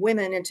bring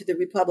women into the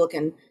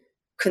Republican,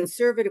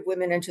 conservative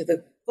women into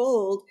the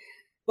fold,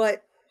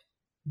 but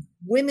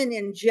women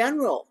in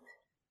general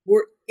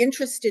were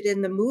interested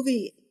in the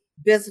movie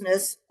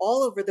business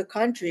all over the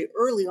country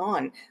early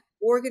on.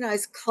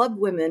 Organized club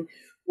women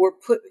were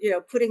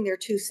putting their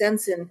 2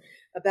 cents in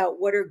about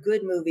what are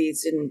good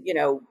movies, and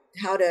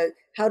how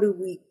do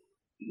we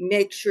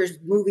make sure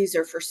movies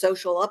are for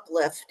social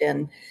uplift,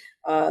 and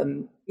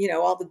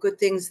all the good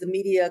things the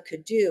media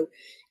could do.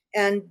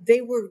 And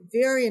they were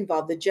very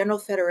involved. The General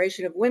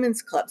Federation of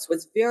Women's Clubs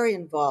was very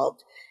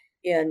involved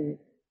in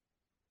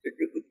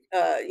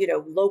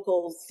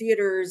local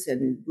theaters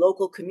and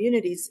local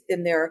communities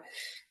in there,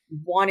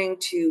 wanting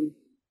to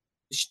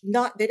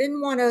they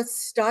didn't want to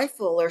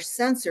stifle or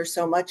censor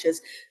so much as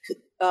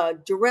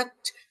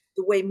direct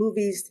the way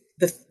movies,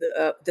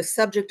 the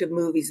subject of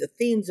movies, the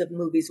themes of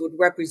movies would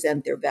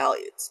represent their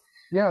values.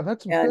 Yeah,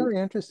 that's very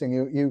interesting.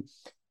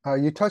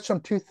 You touched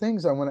on 2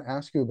 things I want to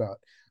ask you about.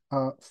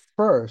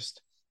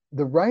 First,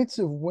 the rights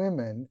of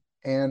women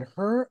and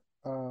her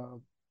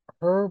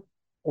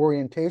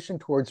orientation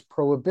towards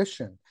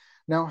prohibition.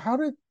 Now, how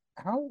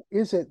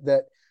is it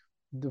that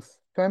the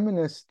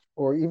feminists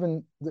or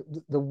even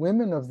the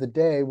women of the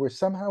day were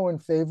somehow in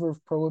favor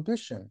of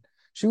prohibition?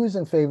 She was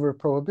in favor of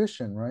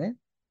prohibition, right?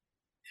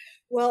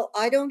 Well,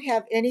 I don't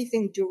have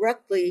anything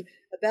directly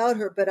about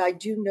her, but I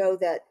do know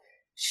that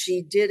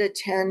she did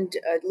attend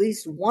at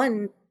least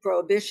one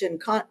prohibition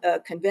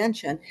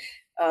convention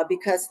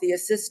because the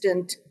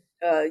assistant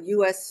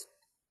U.S.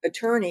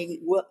 attorney,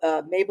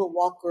 Mabel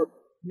Walker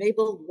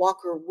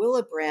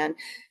Willebrand,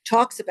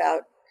 talks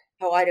about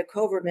how Ida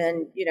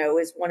Koverman,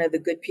 is one of the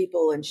good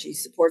people and she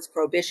supports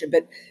prohibition.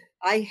 But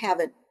I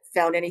haven't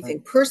found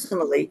anything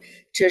personally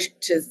to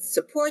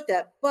support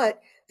that. But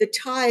the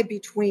tie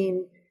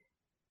between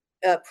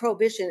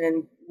prohibition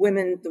and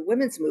the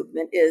women's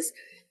movement is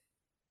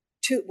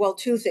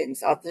two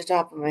things off the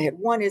top of my head.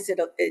 One is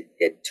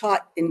it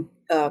taught in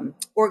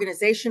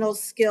organizational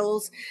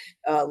skills,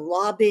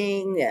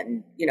 lobbying,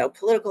 and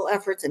political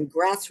efforts and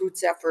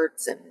grassroots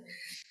efforts, and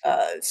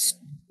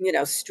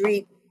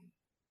street,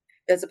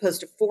 as opposed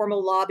to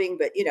formal lobbying,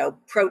 but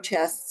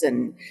protests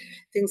and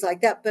things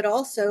like that. But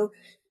also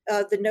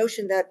the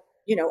notion that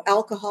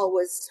alcohol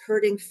was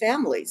hurting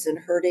families and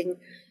hurting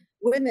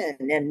women,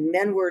 and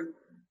men were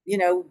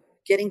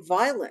getting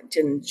violent,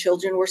 and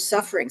children were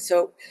suffering.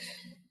 So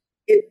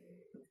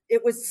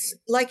it was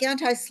like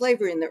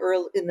anti-slavery in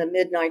the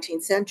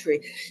mid-19th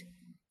century.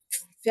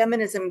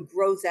 Feminism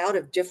grows out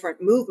of different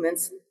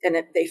movements, and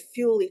they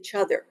fuel each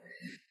other.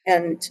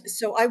 And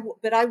so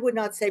but I would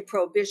not say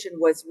prohibition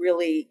was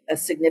really a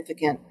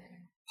significant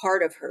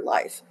part of her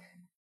life.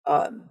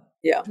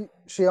 Yeah.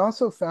 She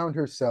also found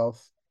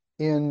herself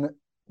in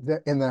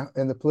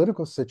the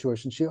political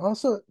situation.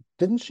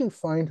 Didn't she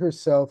find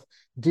herself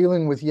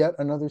dealing with yet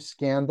another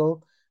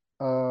scandal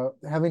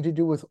having to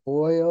do with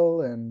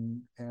oil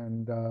and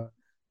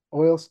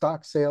oil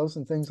stock sales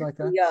and things like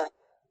that? Yeah,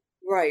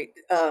 right.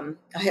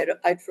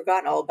 I'd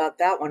forgotten all about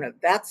that one, of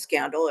that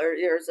scandal.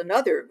 There's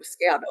another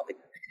scandal.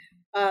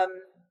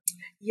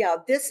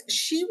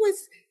 She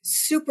was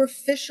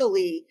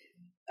superficially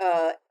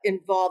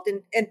involved.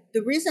 And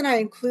the reason I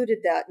included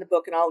that in the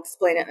book, and I'll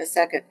explain it in a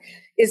second,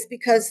 is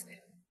because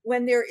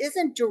when there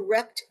isn't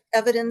direct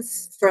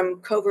evidence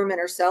from Koverman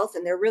herself,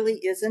 and there really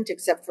isn't,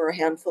 except for a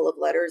handful of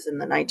letters in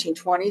the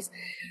 1920s,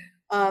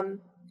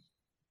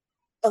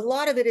 a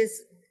lot of it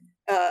is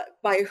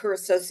by her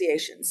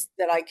associations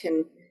that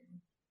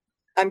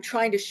I'm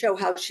trying to show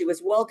how she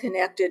was well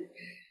connected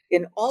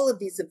in all of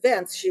these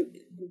events,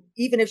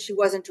 even if she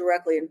wasn't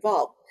directly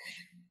involved.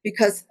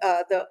 Because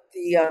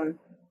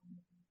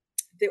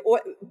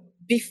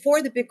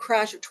before the big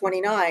crash of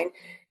 29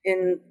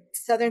 in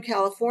Southern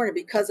California,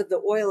 because of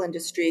the oil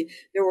industry,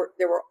 there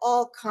were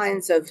all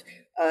kinds of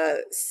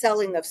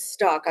selling of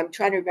stock. I'm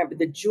trying to remember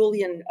the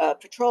Julian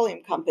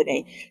Petroleum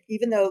Company,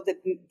 even though the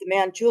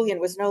man Julian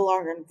was no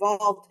longer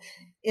involved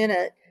in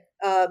it.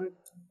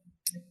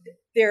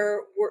 There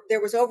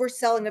was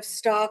overselling of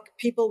stock.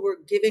 People were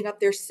giving up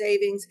their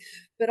savings,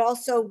 but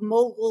also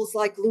moguls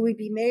like Louis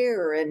B.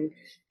 Mayer and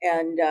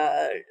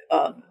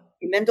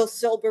Mendel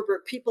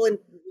Silberberg, people and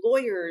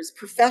lawyers,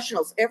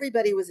 professionals.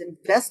 Everybody was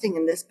investing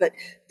in this, but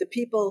the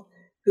people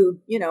who,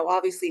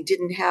 obviously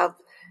didn't have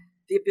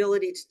the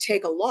ability to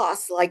take a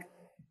loss like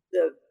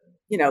the,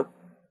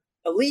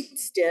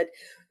 elites did.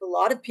 A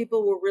lot of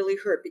people were really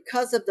hurt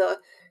because of the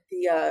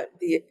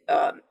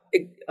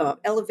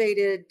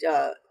elevated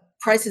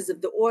prices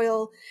of the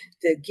oil,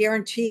 the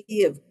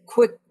guarantee of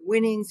quick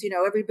winnings.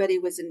 Everybody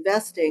was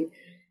investing,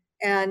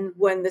 and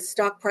when the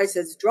stock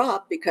prices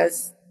dropped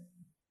because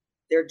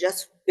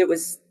it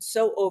was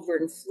so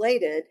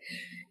overinflated,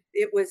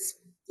 it was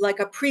like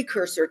a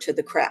precursor to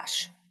the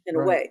crash in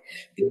a way.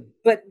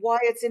 But why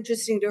it's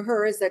interesting to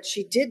her is that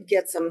she did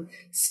get some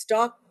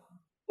stock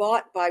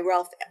bought by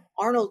Ralph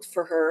Arnold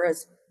for her,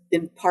 as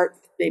in part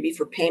maybe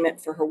for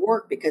payment for her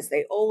work, because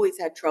they always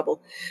had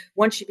trouble.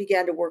 Once she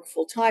began to work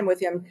full time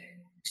with him,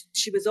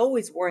 she was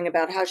always worrying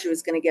about how she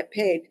was going to get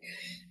paid.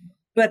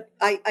 But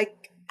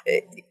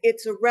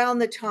it's around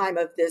the time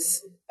of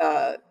this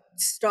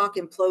stock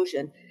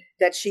implosion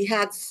that she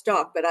had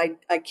stock, but I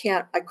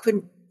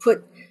couldn't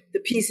put the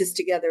pieces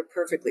together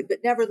perfectly.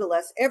 But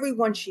nevertheless,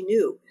 everyone she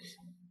knew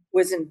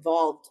was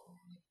involved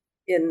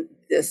in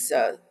this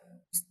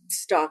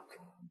stock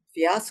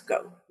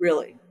fiasco,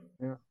 really.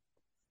 Yeah.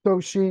 So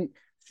she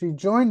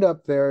joined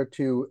up there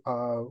to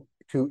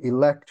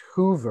elect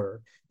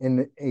Hoover,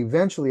 and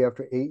eventually,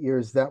 after 8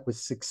 years, that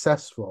was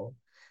successful.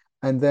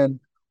 And then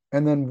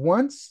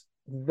once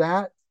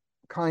that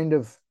kind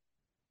of,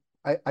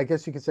 I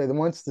guess you could say, that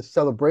once the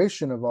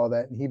celebration of all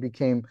that, and he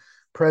became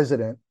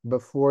president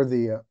before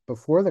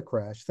the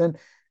crash, then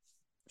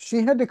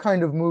she had to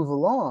kind of move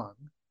along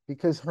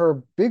because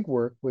her big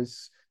work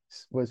was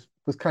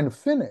kind of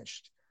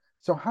finished.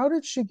 So how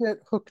did she get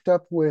hooked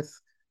up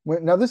with?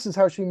 Now this is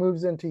how she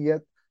moves into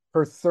yet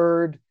her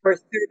third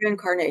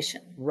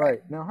incarnation. Right.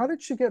 Now, how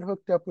did she get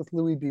hooked up with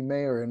Louis B.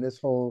 Mayer and this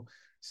whole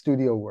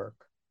studio work?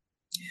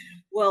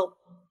 Well,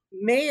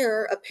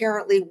 Mayer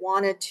apparently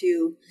wanted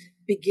to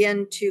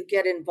begin to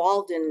get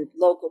involved in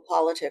local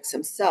politics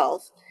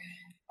himself.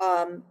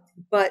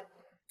 But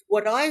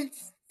what I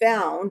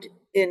found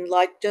in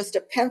like just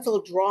a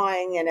pencil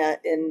drawing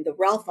in the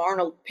Ralph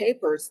Arnold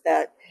papers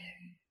that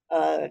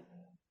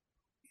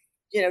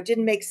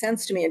didn't make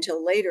sense to me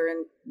until later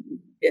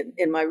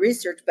in my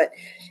research. But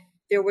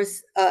there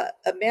was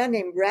a man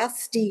named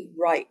Rasty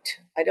Wright.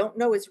 I don't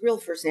know his real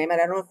first name. I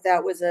don't know if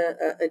that was a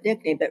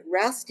nickname, but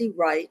Rasty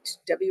Wright,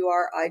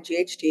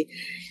 Wright.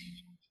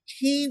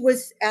 He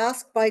was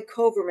asked by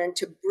Koverman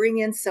to bring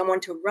in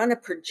someone to run a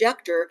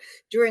projector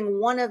during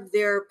one of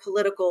their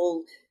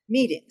political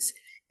meetings.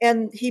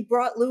 And he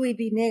brought Louis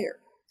B. Mayer.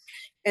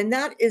 And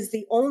that is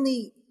the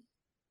only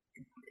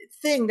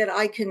thing that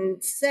I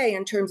can say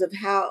in terms of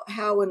how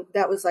and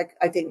that was like,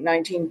 I think,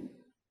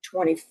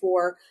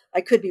 1924.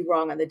 I could be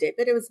wrong on the date,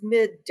 but it was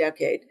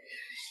mid-decade.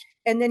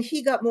 And then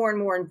he got more and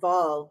more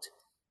involved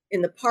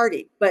in the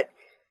party. But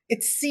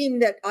it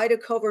seemed that Ida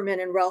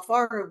Koverman and Ralph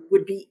Arnold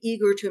would be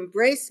eager to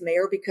embrace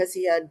Mayer because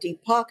he had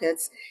deep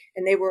pockets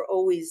and they were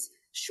always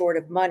short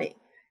of money.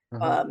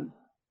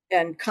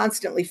 And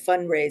constantly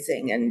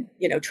fundraising and,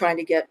 trying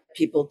to get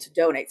people to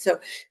donate. So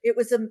it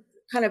was a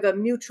kind of a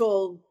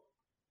mutual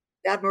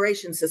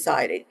admiration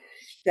society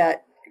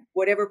that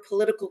whatever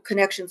political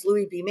connections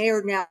Louis B.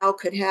 Mayer now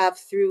could have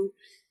through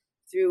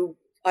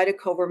Ida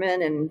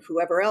Koverman and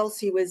whoever else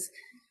he was,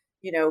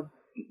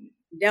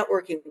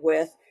 networking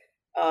with.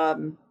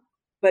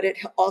 But it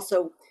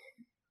also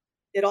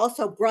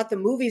brought the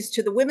movies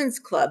to the women's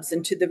clubs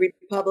and to the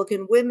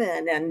Republican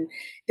women. And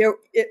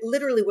it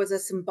literally was a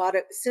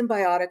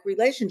symbiotic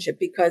relationship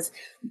because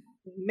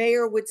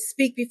Mayer would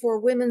speak before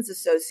women's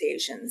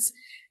associations.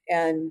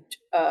 And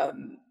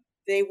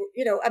they were,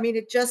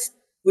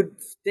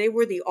 they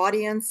were the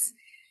audience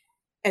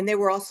and they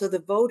were also the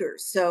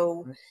voters.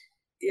 So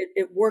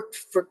it worked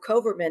for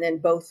Koverman in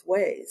both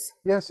ways.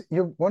 Yes,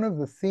 one of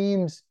the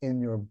themes in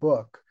your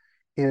book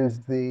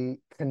is the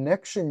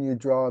connection you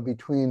draw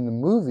between the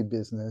movie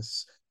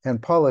business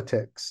and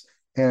politics.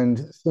 And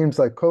it seems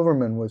like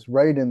Koverman was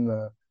right in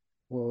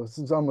well,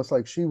 it's almost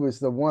like she was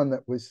the one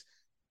that was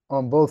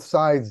on both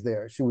sides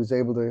there. She was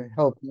able to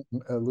help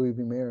Louis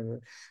B.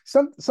 Mayer.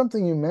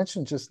 Something you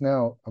mentioned just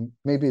now,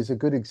 maybe is a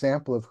good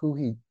example of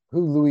who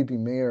Louis B.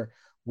 Mayer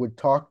would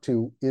talk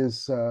to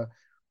is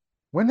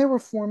when they were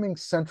forming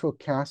Central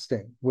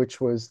Casting,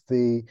 which was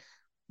the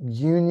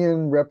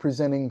union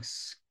representing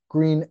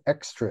screen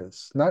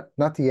extras,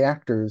 not the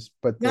actors,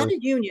 but Not the a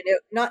union.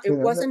 It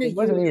wasn't a it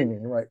wasn't a union.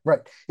 union, right?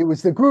 Right. It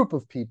was the group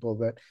of people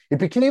that it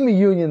became a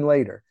union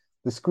later.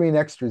 The Screen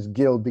Extras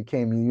Guild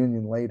became a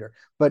union later,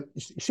 but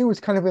she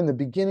was kind of in the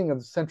beginning of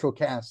the Central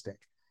Casting,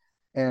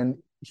 and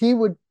he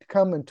would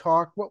come and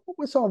talk. What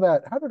was all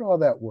that? How did all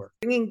that work?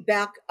 Bringing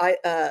back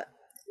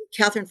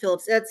Catherine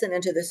Phillips Edson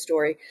into the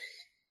story,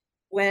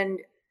 when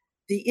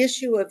the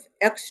issue of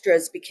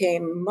extras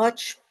became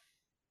much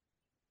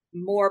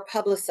more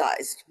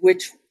publicized,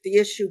 which the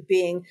issue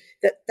being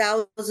that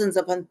thousands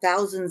upon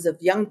thousands of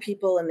young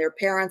people and their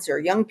parents, or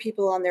young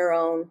people on their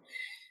own,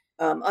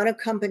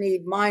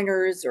 unaccompanied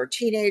minors or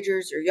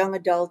teenagers or young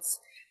adults,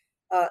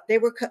 they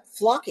were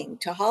flocking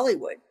to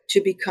Hollywood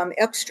to become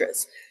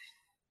extras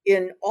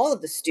in all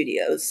of the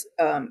studios.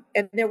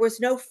 And there was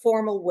no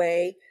formal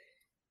way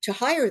to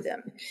hire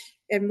them.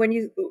 And when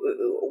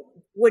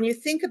you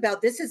think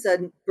about this is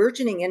a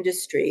burgeoning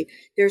industry,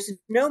 there's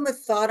no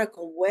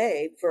methodical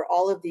way for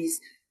all of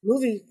these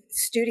movie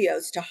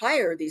studios to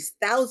hire these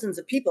thousands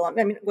of people. I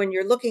mean, when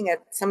you're looking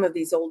at some of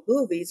these old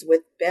movies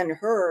with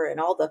Ben-Hur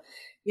and all the,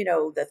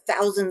 the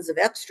thousands of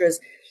extras,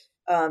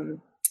 so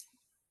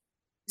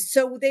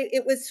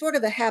it was sort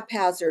of a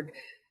haphazard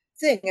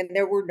thing, and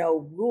there were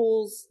no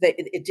rules. That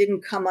it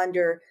didn't come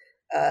under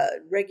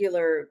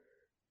regular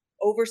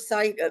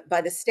oversight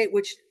by the state,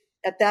 which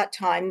at that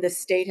time the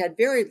state had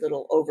very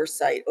little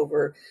oversight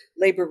over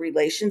labor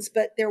relations,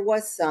 but there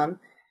was some.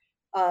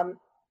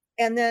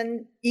 And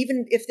then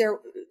even if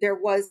there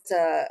was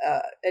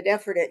an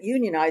effort at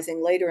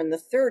unionizing later in the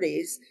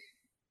 30s,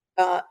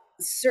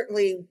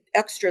 certainly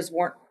extras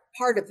weren't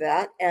part of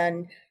that,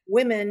 and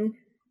women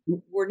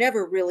were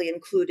never really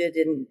included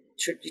in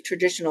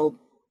traditional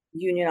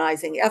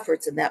unionizing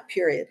efforts in that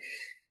period.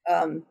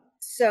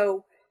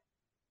 So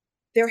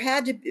there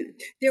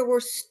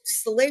were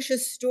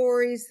salacious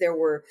stories. There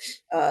were,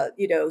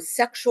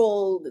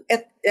 sexual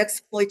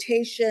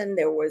exploitation.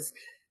 There was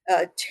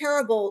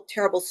terrible,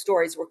 terrible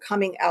stories were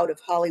coming out of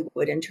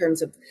Hollywood in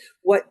terms of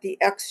what the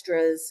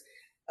extras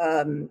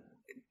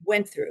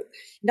went through.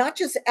 Not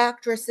just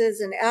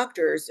actresses and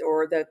actors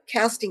or the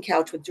casting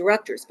couch with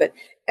directors, but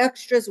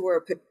extras were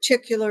a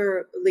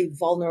particularly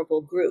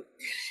vulnerable group.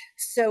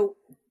 So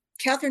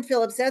Catherine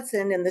Phillips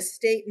Edson and the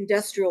State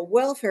Industrial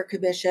Welfare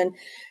Commission,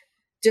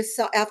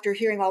 after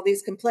hearing all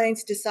these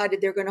complaints,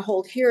 decided they're going to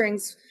hold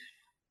hearings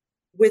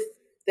with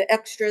the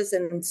extras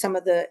and some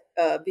of the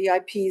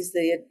VIPs,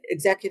 the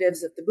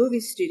executives at the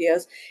movie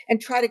studios, and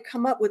try to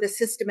come up with a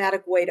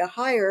systematic way to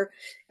hire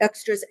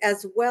extras,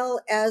 as well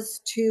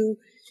as to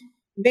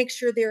make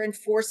sure they're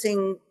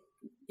enforcing,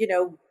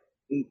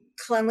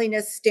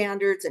 cleanliness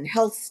standards and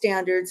health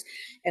standards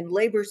and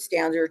labor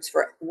standards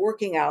for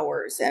working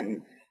hours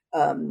and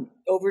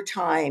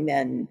overtime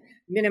and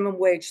minimum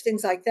wage,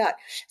 things like that.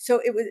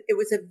 So it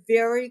was a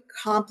very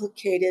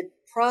complicated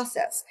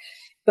process,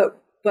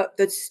 but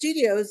the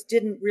studios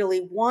didn't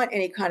really want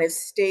any kind of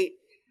state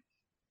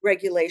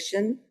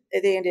regulation.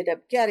 They ended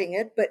up getting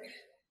it, but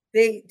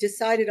they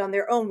decided on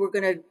their own.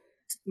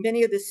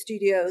 Many of the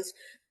studios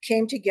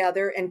came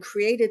together and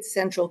created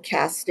Central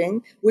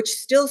Casting, which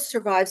still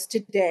survives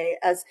today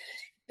as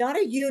not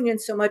a union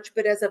so much,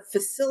 but as a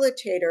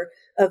facilitator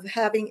of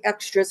having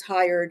extras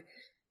hired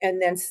and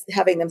then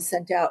having them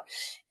sent out.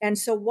 And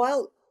so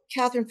while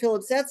Catherine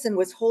Phillips Edson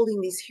was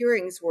holding these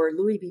hearings where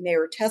Louis B.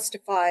 Mayer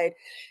testified,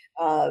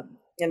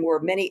 and where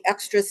many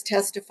extras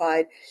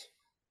testified,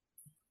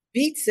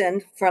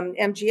 Beatson from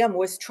MGM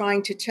was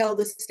trying to tell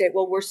the state,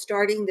 well, we're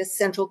starting this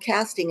Central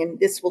Casting and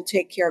this will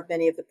take care of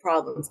many of the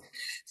problems.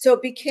 So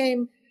it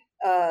became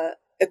a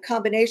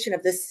combination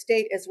of the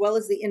state as well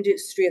as the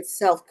industry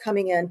itself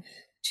coming in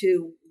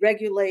to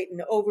regulate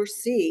and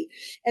oversee.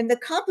 And the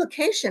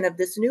complication of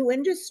this new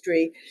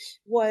industry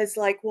was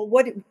like, well,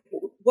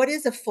 what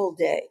is a full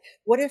day?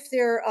 What if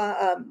they're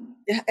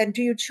and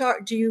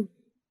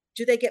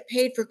do they get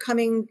paid for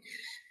coming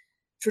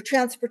for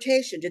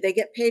transportation? Do they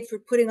get paid for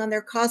putting on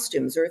their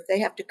costumes, or if they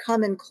have to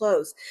come in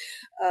clothes?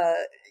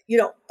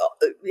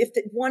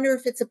 Wonder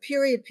if it's a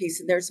period piece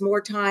and there's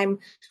more time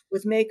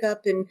with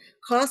makeup and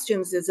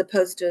costumes as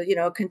opposed to,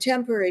 a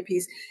contemporary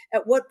piece.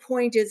 At what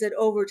point is it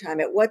overtime?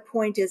 At what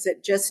point is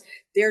it just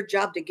their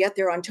job to get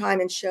there on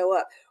time and show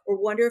up?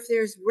 Or wonder if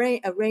there's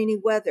rainy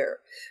weather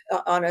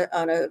on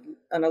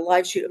a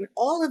live shoot. I mean,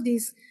 all of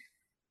these,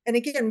 and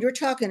again, you're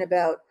talking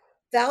about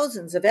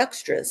thousands of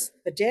extras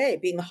a day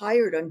being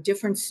hired on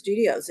different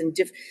studios and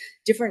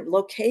different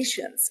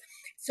locations.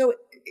 So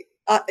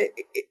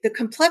the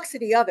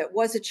complexity of it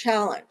was a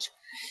challenge.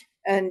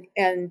 And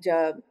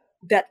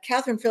that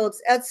Catherine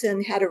Phillips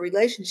Edson had a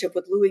relationship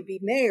with Louis B.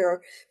 Mayer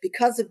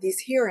because of these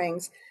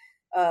hearings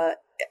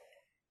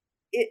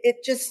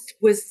it just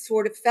was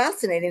sort of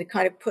fascinating to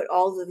kind of put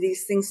all of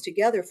these things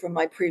together from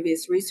my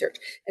previous research.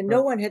 And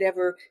no one had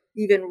ever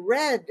even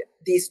read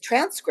these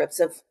transcripts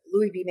of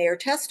Louis B. Mayer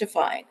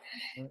testifying,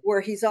 where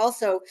he's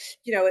also,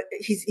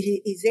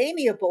 he's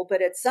amiable,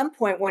 but at some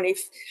point when he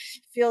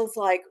feels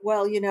like,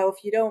 well,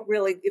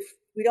 if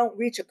we don't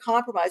reach a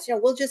compromise,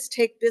 we'll just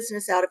take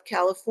business out of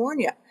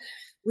California.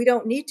 We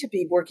don't need to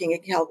be working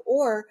at Cal,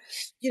 or,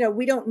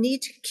 we don't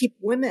need to keep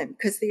women,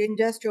 because the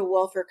Industrial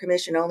Welfare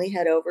Commission only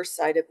had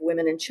oversight of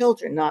women and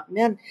children, not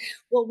men.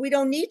 Well, we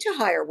don't need to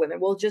hire women.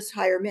 We'll just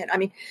hire men. I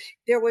mean,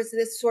 there was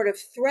this sort of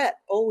threat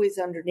always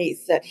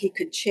underneath that he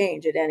could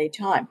change at any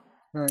time.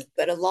 Right.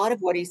 But a lot of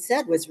what he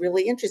said was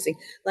really interesting.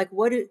 Like,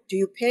 what do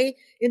you pay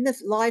in the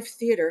live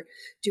theater?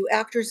 Do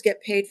actors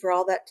get paid for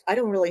all that? I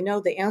don't really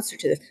know the answer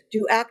to this.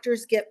 Do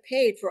actors get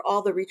paid for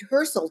all the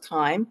rehearsal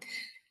time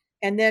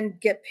and then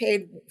get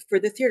paid for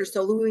the theater?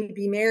 So Louis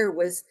B. Mayer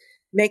was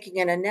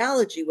making an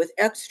analogy with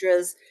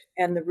extras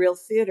and the real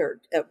theater.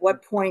 At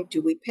what point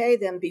do we pay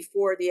them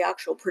before the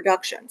actual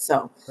production?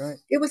 So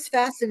it was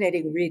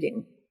fascinating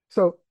reading.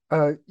 So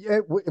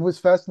it was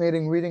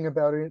fascinating reading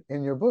about it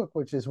in your book,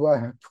 which is why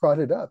I brought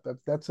it up.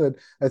 That's a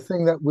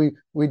thing that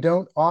we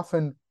don't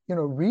often,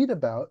 read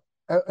about.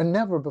 And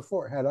never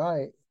before had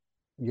I,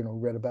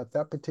 read about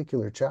that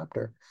particular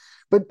chapter.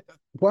 But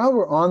while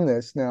we're on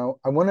this now,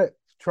 I want to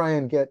try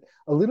and get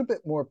a little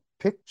bit more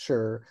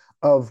picture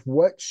of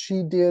what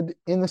she did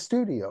in the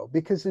studio,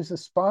 because there's a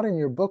spot in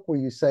your book where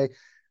you say,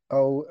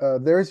 oh,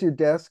 there's your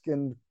desk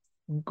and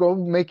go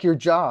make your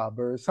job,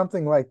 or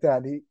something like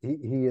that.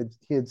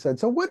 He had said.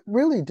 So what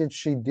really did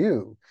she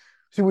do?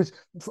 She was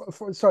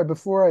sorry,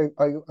 before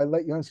I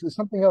let you answer,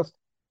 something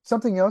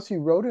else you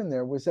wrote in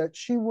there was that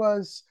she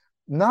was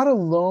not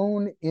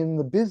alone in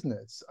the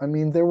business. I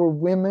mean, there were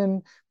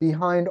women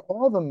behind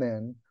all the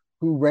men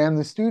who ran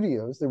the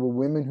studios. There were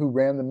women who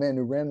ran the men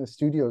who ran the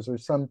studios, or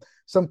some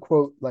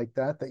quote like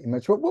that you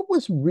mentioned. What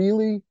was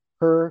really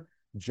her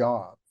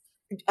job?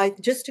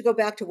 Just to go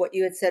back to what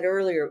you had said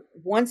earlier,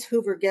 once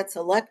Hoover gets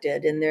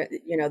elected, and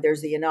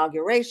there's the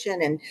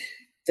inauguration, and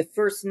the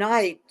first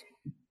night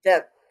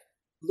that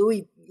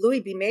Louis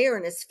B. Mayer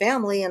and his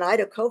family and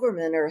Ida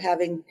Koverman are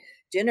having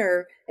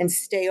dinner and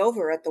stay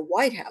over at the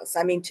White House.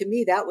 I mean, to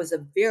me, that was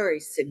a very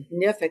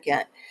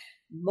significant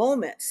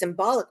moment,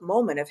 symbolic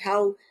moment of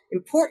how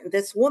important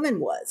this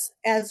woman was,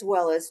 as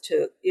well as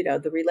to,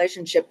 the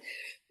relationship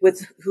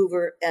with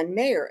Hoover and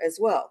Mayer as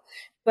well.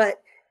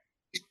 But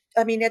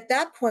I mean, at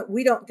that point,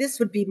 this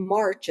would be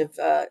March of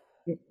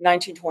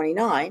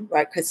 1929,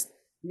 right? Because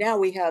now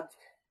we have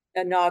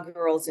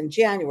inaugurals in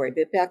January,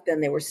 but back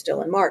then they were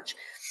still in March.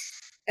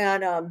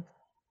 And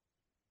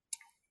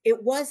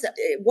it was,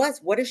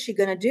 what is she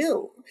going to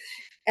do?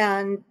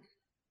 And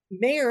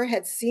Mayer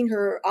had seen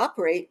her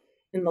operate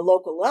in the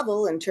local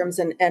level in terms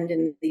and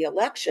in the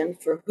election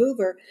for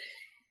Hoover.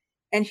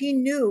 And he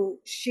knew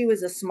she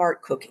was a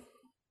smart cookie.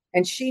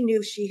 And he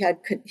knew she had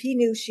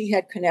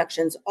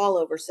connections all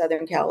over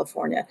Southern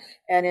California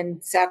and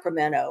in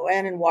Sacramento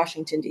and in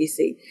Washington,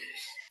 D.C.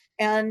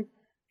 And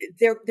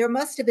there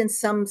must have been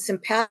some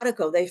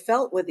simpatico they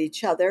felt with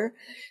each other,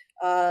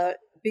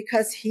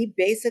 because he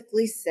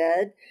basically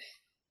said,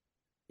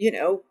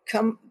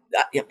 come,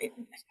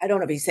 I don't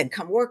know if he said,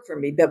 come work for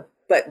me, but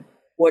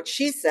what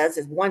she says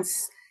is,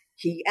 once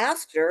he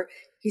asked her,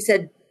 he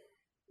said,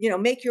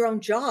 make your own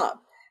job.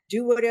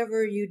 Do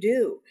whatever you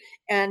do.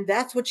 And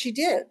that's what she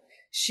did.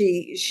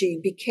 She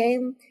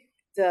became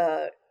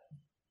the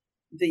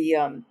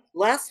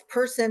last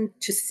person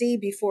to see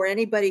before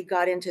anybody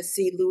got in to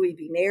see Louis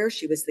B. Mayer.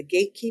 She was the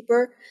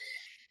gatekeeper,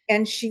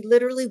 and she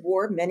literally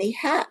wore many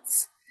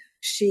hats.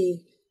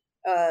 She,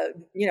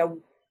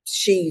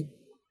 she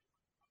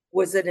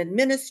was an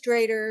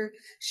administrator.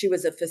 She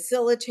was a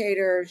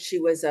facilitator. She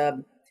was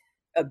a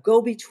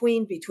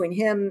go-between between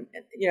him,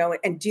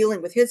 and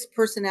dealing with his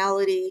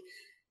personality,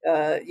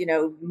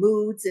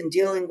 moods, and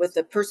dealing with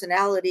the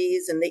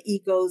personalities and the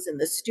egos in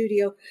the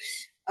studio.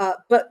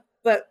 But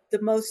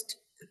the most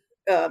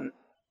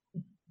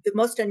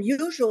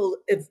unusual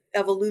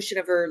evolution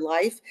of her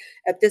life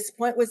at this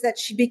point was that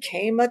she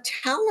became a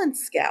talent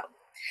scout.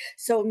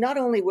 So not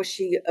only was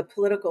she a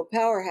political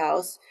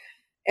powerhouse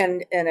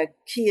and a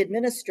key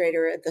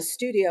administrator at the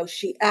studio,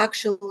 she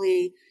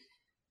actually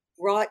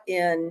brought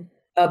in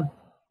a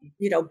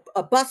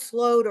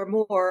busload or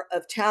more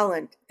of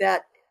talent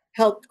that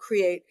helped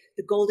create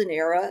the golden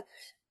era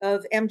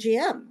of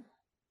MGM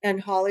and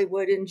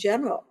Hollywood in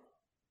general.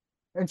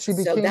 And she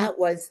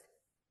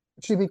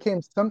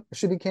became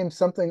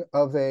something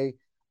of a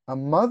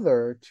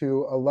mother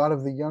to a lot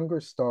of the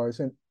younger stars,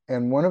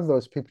 and one of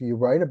those people you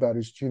write about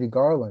is Judy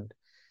Garland.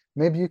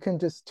 Maybe you can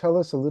just tell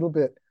us a little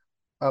bit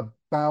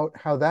about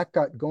how that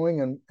got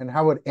going and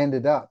how it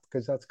ended up,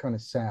 because that's kind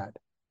of sad.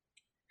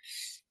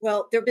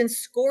 Well, there have been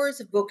scores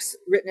of books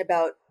written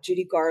about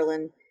Judy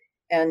Garland,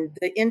 and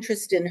the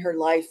interest in her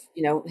life,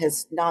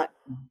 has not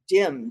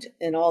dimmed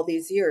in all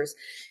these years.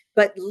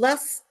 But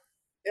less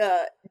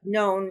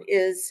known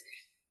is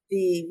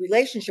the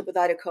relationship with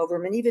Ida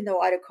Koverman, even though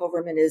Ida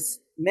Koverman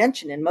is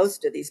mentioned in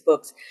most of these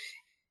books.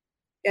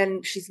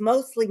 and she's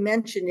mostly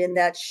mentioned in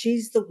that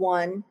she's the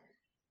one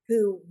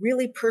who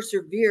really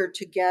persevered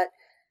to get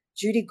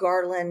Judy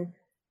Garland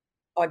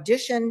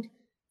auditioned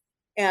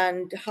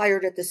and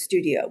hired at the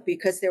studio,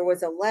 because there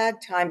was a lag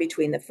time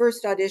between the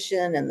first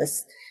audition and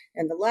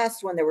the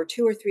last one. There were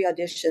 2 or 3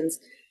 auditions,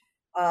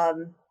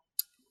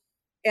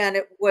 and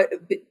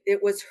it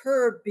was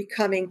her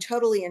becoming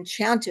totally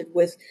enchanted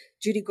with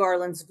Judy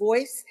Garland's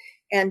voice.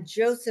 And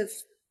Joseph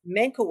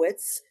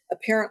Mankiewicz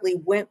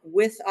apparently went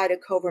with Ida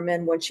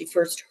Koverman when she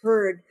first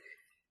heard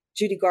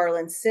Judy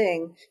Garland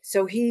sing,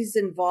 so he's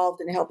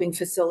involved in helping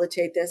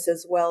facilitate this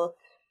as well.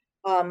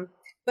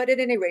 But at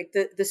any rate,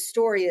 the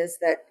story is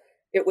that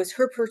it was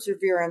her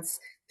perseverance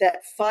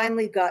that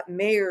finally got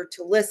Mayer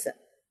to listen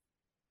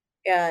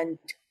and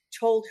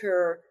told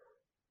her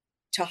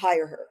to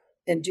hire her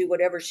and do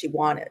whatever she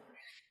wanted.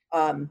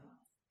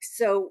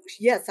 So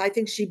yes, I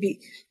think she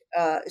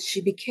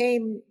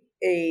became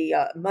a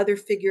mother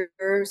figure,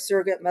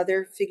 surrogate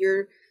mother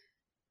figure.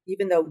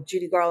 Even though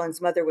Judy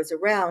Garland's mother was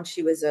around,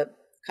 she was a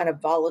kind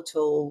of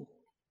volatile,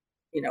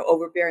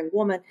 overbearing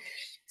woman.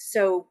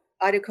 So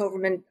Ida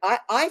Koverman,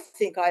 I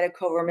think Ida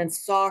Koverman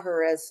saw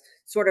her as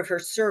sort of her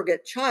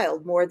surrogate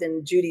child more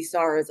than Judy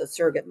saw her as a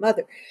surrogate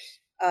mother.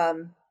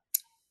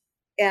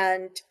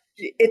 And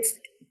it's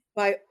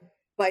by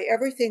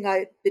everything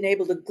I've been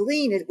able to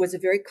glean, it was a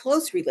very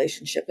close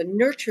relationship, a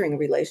nurturing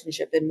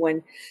relationship. And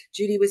when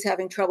Judy was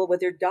having trouble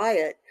with her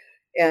diet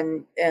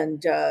and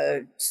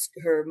her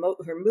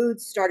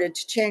mood started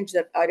to change,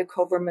 that Ida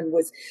Koverman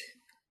was,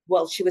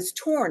 well, she was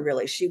torn,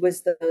 really. She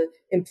was the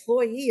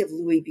employee of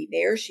Louis B.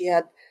 Mayer. She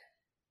had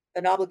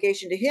an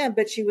obligation to him,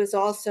 but she was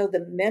also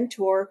the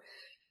mentor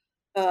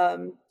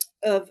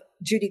of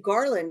Judy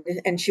Garland,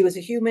 and she was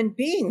a human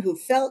being who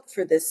felt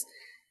for this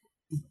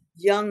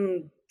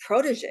young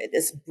protege,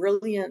 this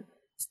brilliant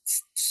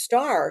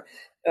star,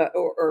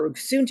 or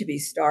soon-to-be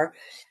star.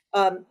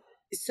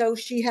 So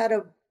she had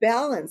to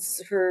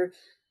balance her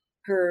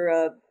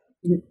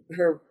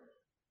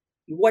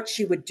what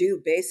she would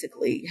do,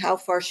 basically, how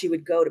far she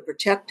would go to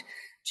protect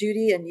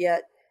Judy and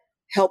yet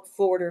help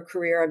forward her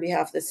career on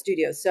behalf of the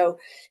studio. So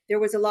there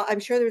was a lot, I'm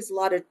sure there was a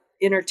lot of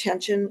inner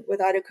tension with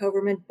Ida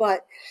Koverman,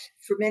 but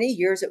for many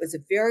years it was a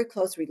very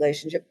close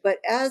relationship. But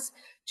as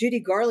Judy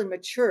Garland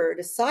matured,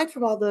 aside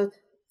from all the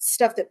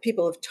stuff that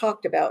people have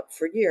talked about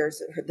for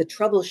years, the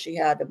troubles she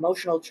had,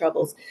 emotional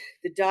troubles,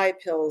 the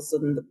diet pills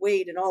and the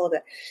weight and all of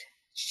that,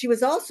 she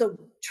was also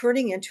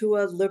turning into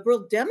a liberal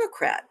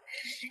Democrat.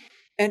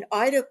 And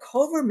Ida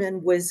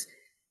Koverman was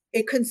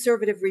a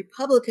conservative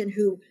Republican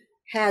who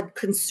had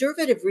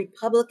conservative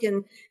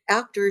Republican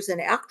actors and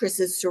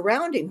actresses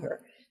surrounding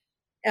her.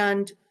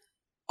 And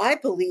I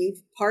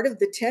believe part of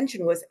the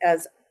tension was,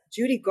 as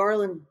Judy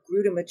Garland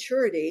grew to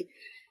maturity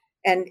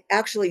and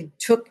actually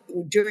took,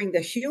 during the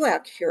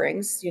HUAC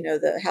hearings,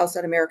 the House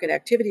Un-American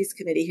Activities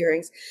Committee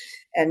hearings,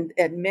 and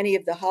many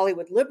of the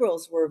Hollywood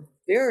liberals were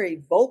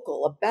very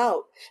vocal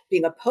about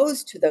being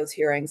opposed to those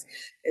hearings,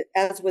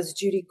 as was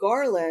Judy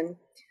Garland.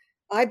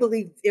 I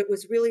believe it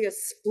was really a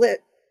split,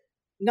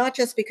 not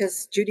just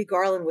because Judy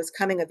Garland was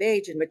coming of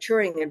age and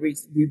maturing and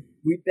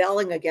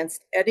rebelling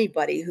against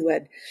anybody who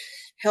had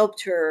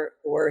helped her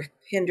or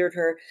hindered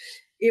her.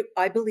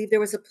 I believe there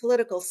was a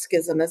political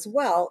schism as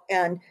well,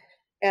 and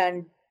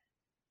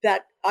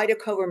that Ida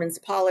Koverman's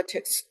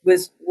politics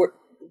was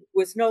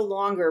no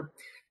longer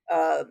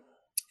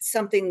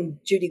something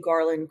Judy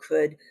Garland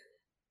could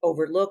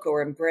overlook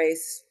or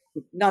embrace.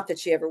 Not that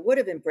she ever would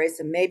have embraced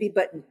them, maybe,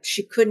 but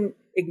she couldn't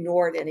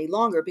ignore it any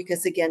longer,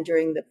 because again,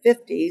 during the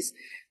 50s,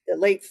 the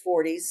late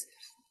 40s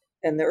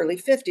and the early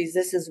 50s,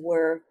 this is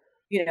where,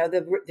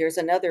 there's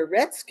another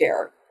Red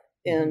Scare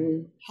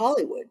in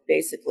Hollywood,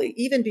 basically,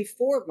 even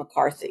before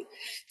McCarthy.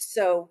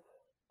 So,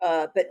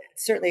 but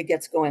certainly it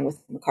gets going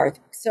with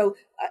McCarthy. So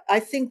I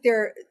think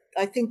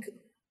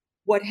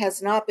what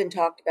has not been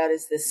talked about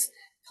is this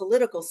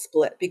political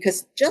split,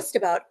 because just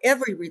about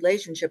every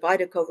relationship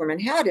Ida Koverman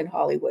had in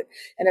Hollywood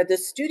and at the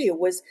studio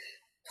was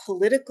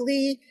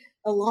politically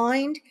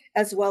aligned,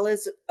 as well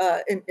as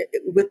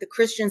with the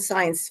Christian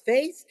Science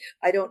faith.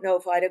 I don't know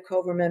if Ida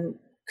Koverman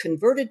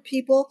converted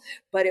people,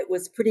 but it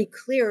was pretty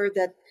clear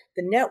that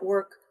the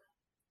network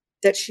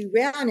that she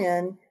ran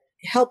in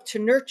helped to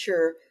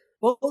nurture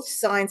both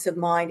science of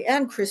mind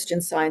and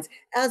Christian Science,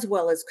 as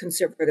well as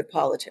conservative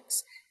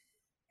politics.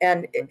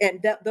 And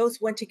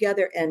those went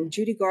together, and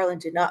Judy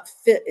Garland did not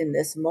fit in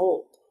this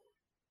mold.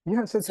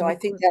 Yes, it's so I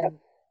think that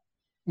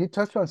you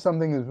touched on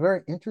something that's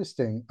very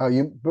interesting.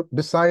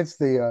 Besides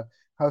the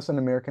House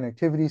Un-American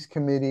Activities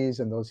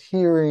Committees and those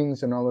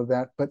hearings and all of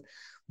that, but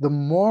the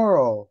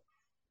moral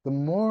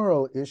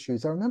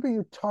issues. I remember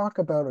you talk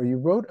about, or you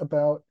wrote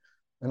about,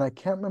 and I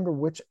can't remember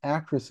which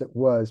actress it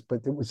was,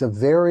 but it was a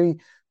very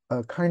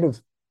kind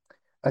of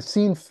a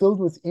scene filled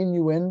with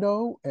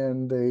innuendo,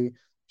 and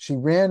she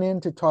ran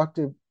in to talk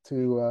to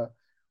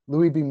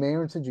Louis B.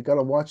 Mayer and said, "You got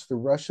to watch the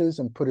Rushes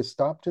and put a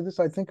stop to this."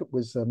 I think it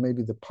was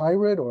maybe The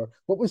Pirate, or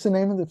what was the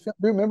name of the film?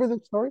 Do you remember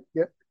that story?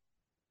 Yeah.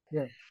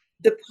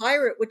 The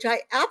Pirate, which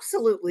I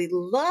absolutely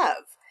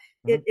love,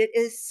 It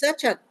is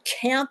such a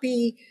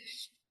campy,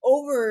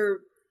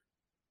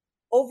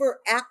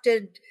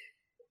 overacted,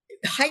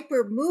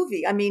 hyper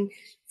movie. I mean,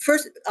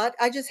 first,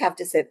 I just have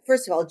to say,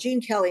 first of all,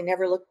 Gene Kelly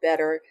never looked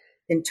better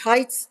in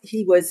tights.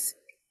 He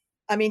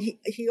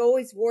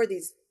always wore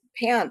these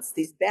pants,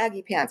 these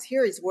baggy pants.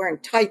 Here he's wearing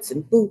tights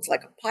and boots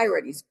like a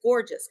pirate. He's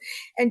gorgeous.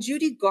 And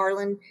Judy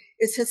Garland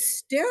is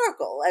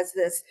hysterical as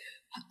this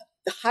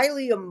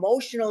highly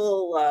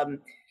emotional,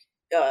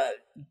 uh,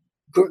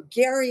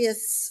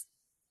 gregarious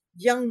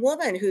young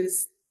woman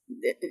who's,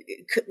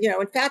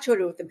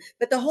 infatuated with him.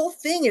 But the whole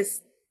thing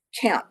is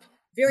camp,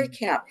 very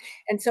camp.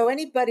 And so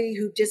anybody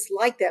who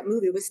disliked that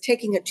movie was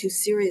taking it too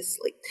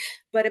seriously.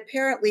 But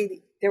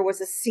apparently there was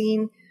a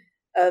scene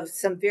of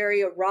some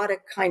very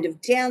erotic kind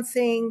of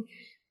dancing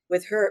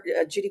with her,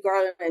 Judy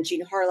Garland and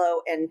Jean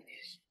Harlow. And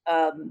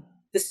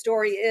the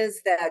story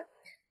is that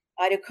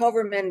Ida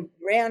Koverman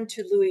ran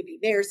to Louis B.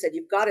 Mayer, said,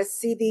 "You've got to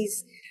see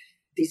these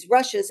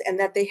rushes," and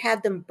that they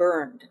had them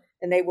burned.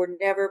 And they were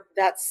never,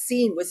 that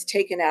scene was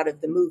taken out of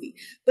the movie.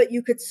 But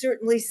you could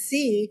certainly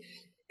see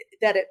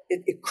that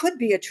it could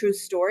be a true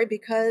story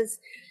because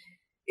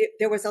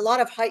there was a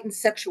lot of heightened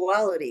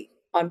sexuality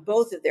on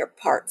both of their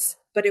parts,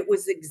 but it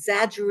was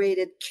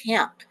exaggerated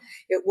camp.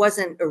 It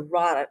wasn't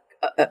erotic,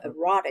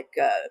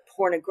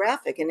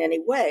 pornographic in any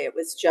way. It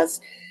was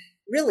just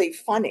really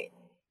funny,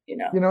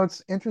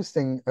 It's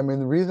interesting. I mean,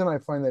 the reason I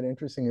find that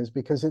interesting is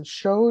because it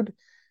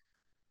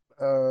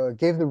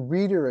gave the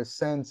reader a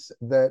sense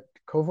that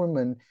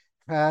Koverman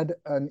had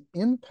an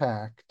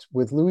impact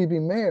with Louis B.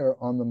 Mayer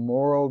on the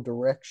moral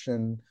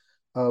direction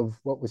of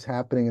what was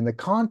happening in the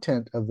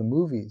content of the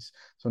movies.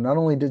 So not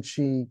only did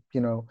she,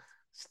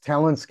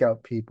 talent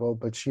scout people,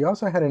 but she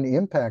also had an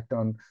impact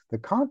on the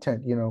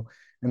content,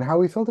 and how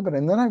we felt about it.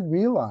 And then I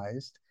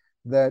realized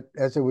that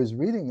as I was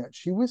reading that,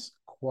 she was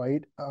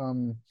quite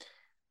an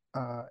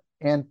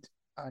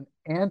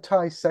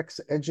anti-sex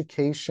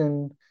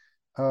education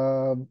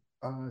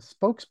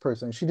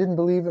spokesperson. She didn't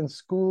believe in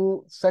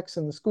sex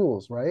in the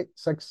schools, right?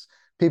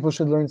 People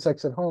should learn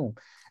sex at home.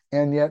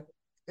 And yet,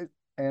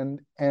 and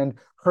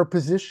her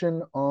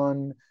position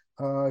on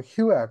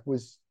HUAC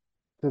was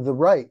to the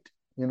right,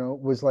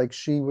 was like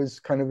she was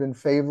kind of in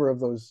favor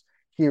of those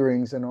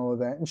hearings and all of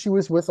that. And she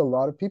was with a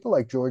lot of people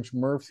like George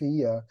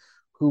Murphy,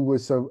 who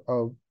was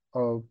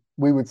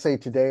we would say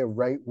today, a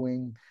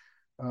right-wing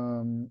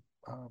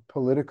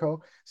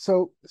Politico.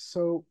 So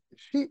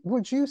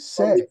would you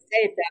say? Well, we'd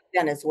say it back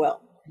then as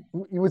well.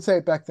 You would say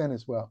it back then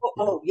as well.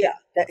 Oh yeah,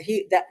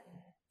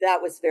 that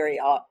was very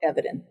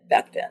evident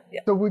back then.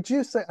 Yeah. So would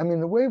you say? I mean,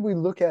 the way we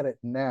look at it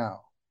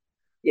now,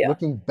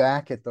 looking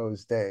back at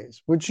those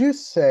days, would you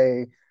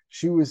say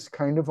she was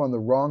kind of on the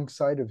wrong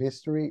side of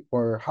history,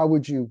 or how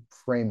would you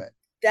frame it?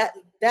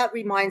 That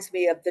reminds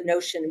me of the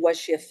notion: was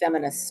she a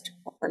feminist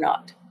or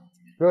not?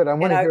 Good. I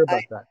want to hear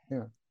about that.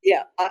 Yeah.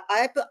 Yeah,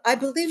 I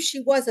believe she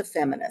was a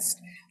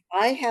feminist.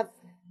 I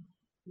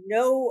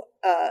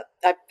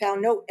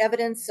found no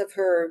evidence of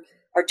her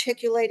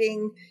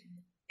articulating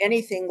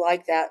anything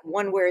like that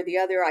one way or the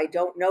other. I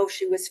don't know if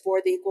she was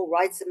for the Equal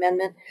Rights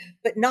Amendment,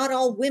 but not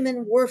all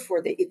women were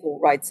for the Equal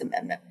Rights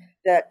Amendment.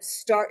 It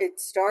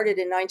started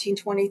in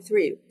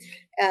 1923,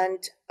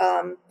 and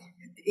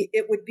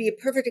it would be a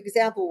perfect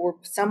example where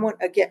someone,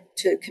 again,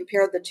 to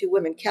compare the two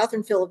women.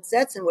 Catherine Phillips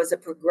Edson was a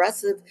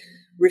progressive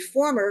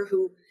reformer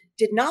who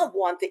did not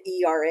want the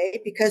ERA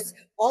because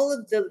all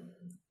of the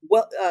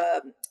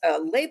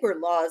labor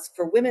laws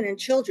for women and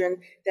children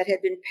that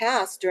had been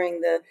passed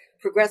during the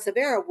progressive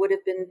era would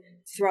have been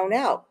thrown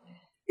out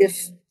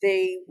if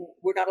they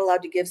were not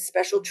allowed to give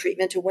special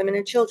treatment to women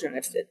and children,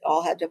 if it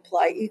all had to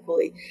apply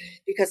equally,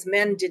 because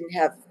men didn't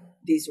have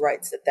these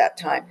rights at that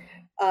time.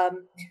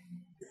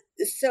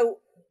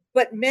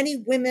 But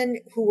many women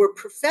who were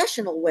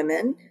professional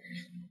women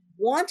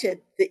wanted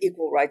the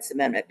Equal Rights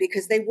Amendment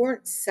because they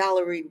weren't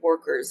salaried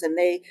workers, and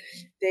they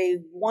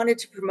wanted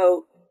to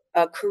promote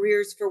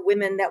careers for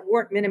women that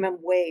weren't minimum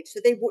wage. So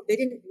they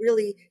didn't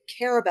really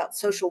care about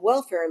social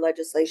welfare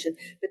legislation,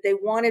 but they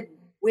wanted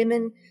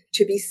women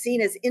to be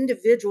seen as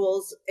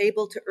individuals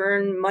able to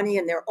earn money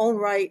in their own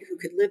right, who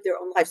could live their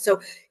own life.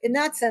 So in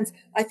that sense,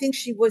 I think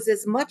she was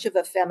as much of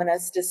a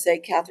feminist as, say,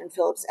 Catherine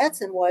Phillips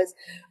Edson was,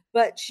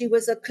 but she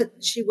was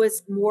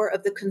more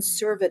of the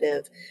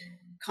conservative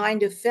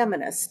kind of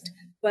feminist.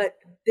 But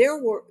there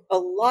were a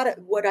lot of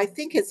what I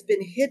think has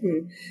been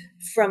hidden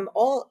from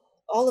all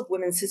of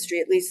women's history,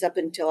 at least up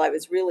until I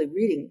was really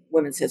reading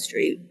women's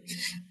history.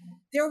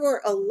 There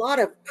were a lot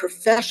of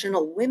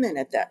professional women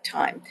at that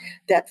time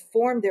that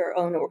formed their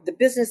own. The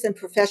Business and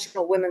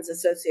Professional Women's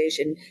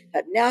Association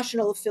had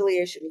national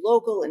affiliation,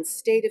 local and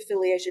state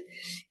affiliation.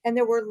 And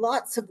there were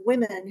lots of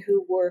women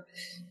who were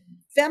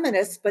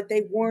feminists, but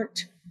they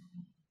weren't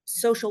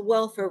social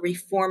welfare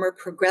reformer,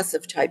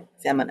 progressive type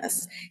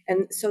feminists.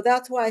 And so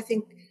that's why I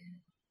think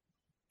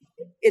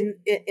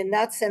in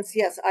that sense,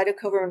 yes, Ida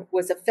Koverman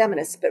was a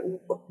feminist, but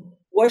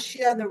was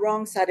she on the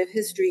wrong side of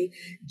history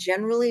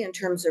generally in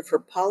terms of her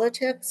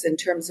politics, in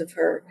terms of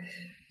her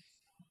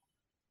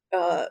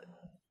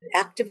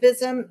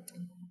activism?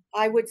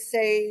 I would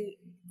say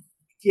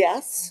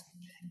Yes,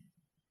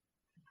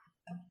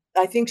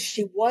 I think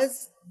she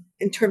was,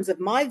 in terms of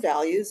my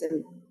values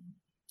and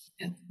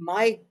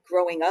my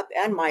growing up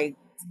and my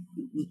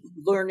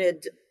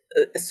learned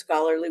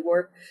scholarly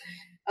work,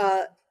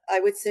 I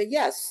would say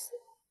yes.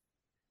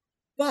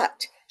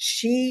 But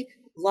she,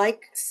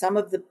 like some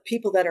of the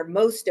people that are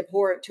most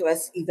abhorrent to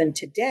us even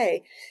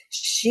today,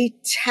 she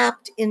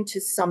tapped into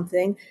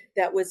something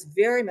that was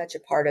very much a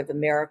part of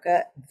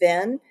America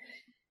then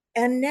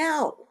and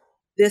now.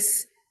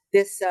 This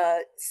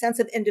sense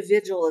of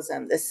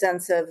individualism, this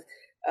sense of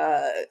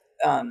uh,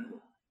 um,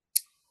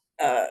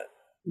 uh,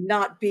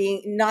 not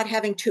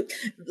having to,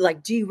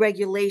 like,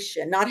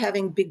 deregulation, not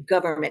having big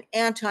government,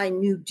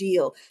 anti-New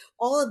Deal,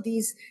 all of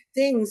these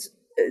things,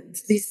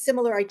 these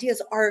similar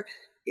ideas are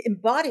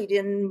embodied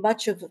in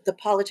much of the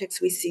politics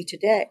we see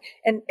today.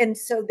 And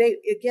so they,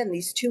 again,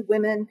 these two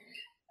women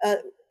uh,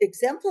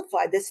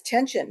 exemplify this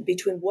tension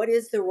between what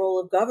is the role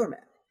of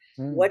government,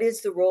 what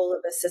is the role of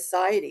a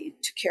society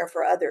to care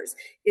for others.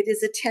 It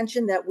is a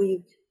tension that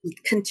we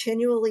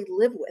continually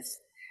live with.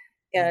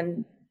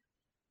 And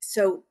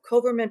so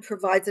Koverman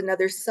provides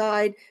another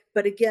side,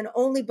 but again,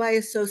 only by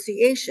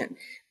association.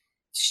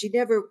 She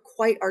never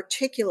quite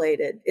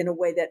articulated in a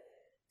way that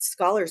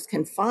scholars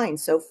can find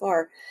so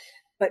far,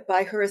 but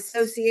by her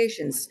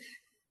associations,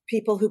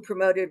 people who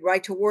promoted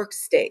right to work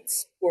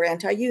states were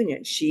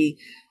anti-union. She,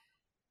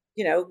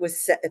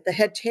 was at the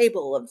head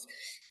table of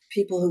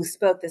people who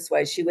spoke this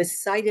way. She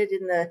was cited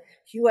in the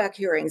HUAC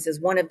hearings as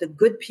one of the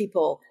good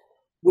people,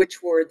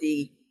 which were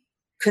the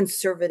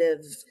conservative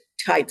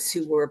types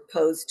who were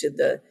opposed to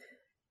the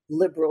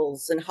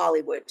liberals in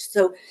Hollywood.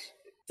 So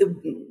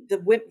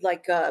the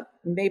like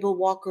Mabel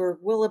Walker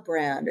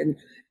Willibrand and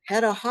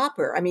Hedda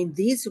Hopper. I mean,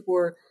 these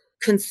were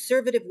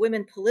conservative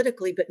women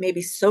politically, but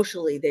maybe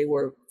socially they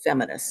were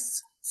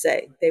feminists.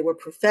 Say they were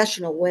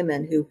professional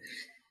women who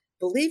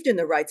believed in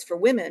the rights for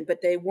women,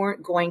 but they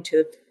weren't going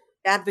to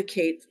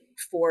advocate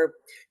for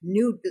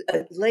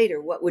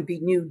later what would be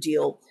New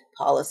Deal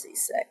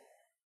policies, say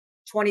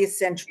 20th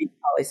century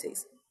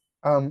policies.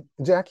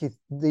 Jackie,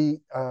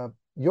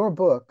 your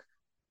book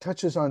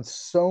touches on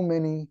so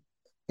many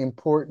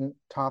important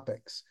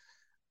topics,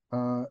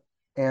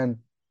 and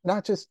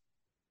not just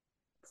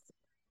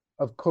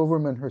of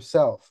Koverman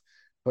herself,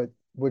 but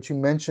what you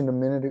mentioned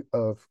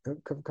a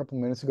couple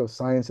minutes ago: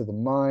 science of the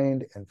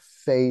mind and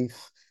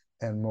faith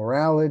and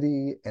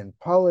morality and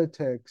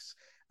politics.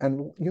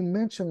 And you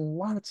mentioned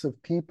lots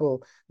of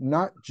people,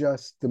 not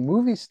just the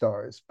movie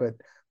stars, but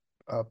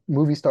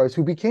movie stars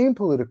who became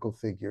political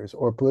figures,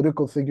 or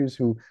political figures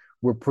who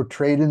were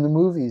portrayed in the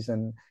movies.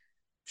 And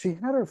she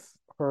had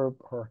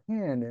her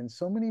hand in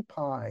so many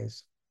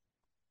pies,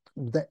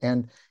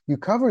 and you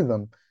cover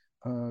them.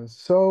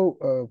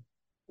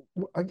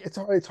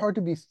 It's hard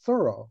to be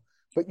thorough,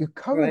 but you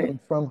cover Right. them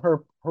from her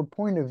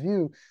point of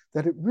view,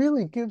 that it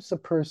really gives a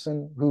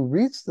person who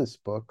reads this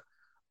book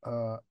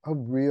a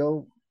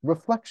real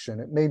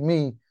reflection. It made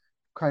me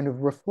kind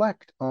of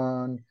reflect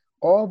on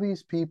all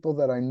these people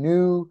that I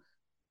knew,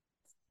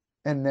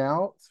 and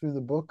now through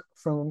the book,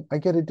 I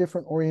get a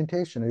different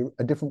orientation,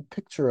 a different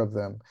picture of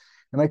them.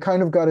 And I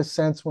kind of got a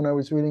sense when I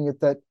was reading it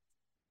that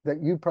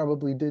you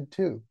probably did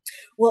too.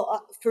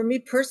 Well, for me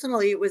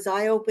personally, it was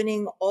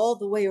eye-opening all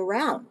the way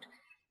around.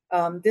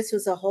 This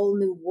was a whole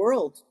new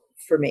world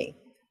for me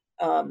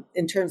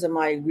in terms of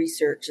my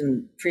research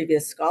and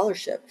previous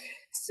scholarship.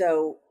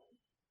 So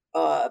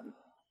um,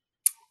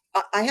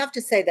 I have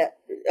to say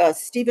that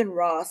Stephen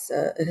Ross,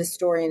 a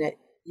historian at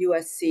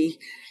USC,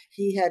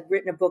 he had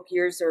written a book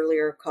years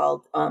earlier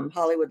called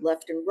Hollywood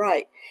Left and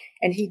Right.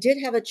 And he did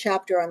have a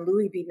chapter on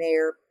Louis B.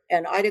 Mayer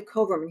and Ida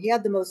Koverman. He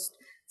had the most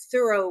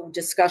thorough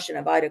discussion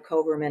of Ida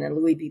Koverman and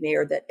Louis B.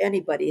 Mayer that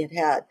anybody had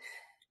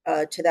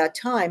had to that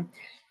time.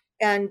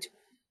 And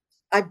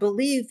I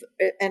believe,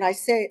 and I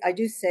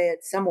do say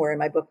it somewhere in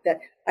my book, that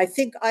I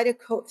think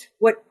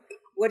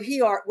what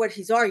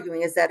he's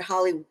arguing is that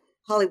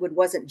Hollywood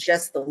wasn't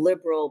just the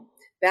liberal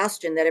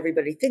bastion that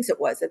everybody thinks it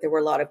was, that there were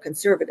a lot of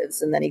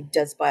conservatives, and then he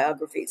does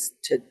biographies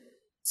to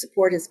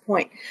support his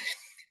point.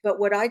 But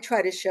what I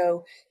try to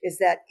show is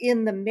that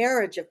in the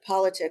marriage of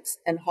politics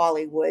and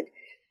Hollywood,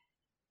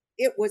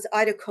 it was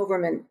Ida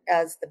Koverman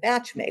as the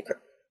matchmaker.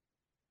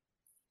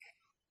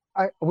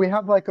 We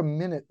have like a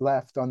minute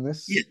left on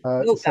this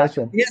Oh,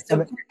 session. yes,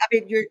 And I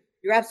mean,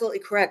 you're absolutely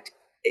correct.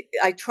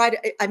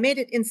 I made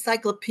it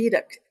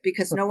encyclopedic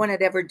because no one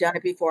had ever done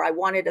it before. I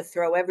wanted to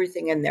throw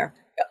everything in there.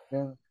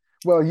 yeah,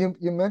 well, you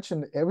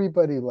mentioned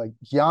everybody like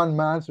Jan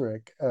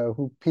Masaryk,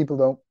 who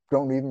people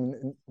don't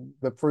even,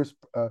 the first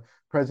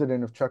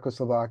president of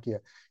Czechoslovakia.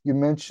 You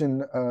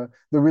mentioned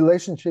the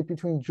relationship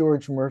between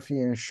George Murphy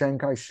and Chiang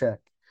Kai-shek.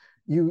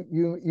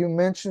 You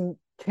mentioned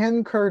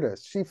Ken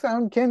Curtis. She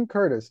found Ken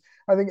Curtis,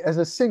 I think, as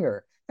a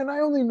singer. And I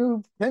only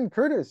knew Ken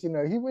Curtis, he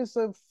was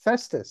a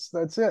Festus.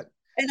 That's it.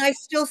 And I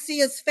still see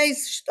his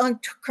face on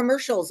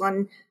commercials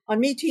on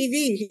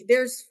MeTV.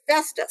 There's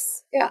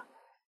Festus. Yeah.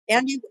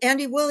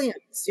 Andy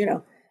Williams.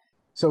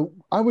 So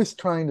I was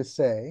trying to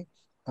say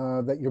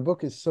that your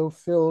book is so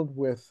filled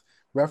with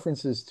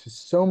references to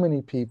so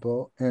many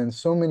people and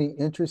so many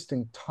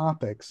interesting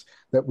topics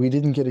that we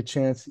didn't get a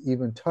chance to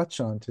even touch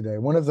on today.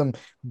 One of them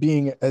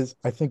being, as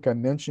I think I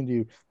mentioned to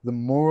you, the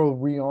Moral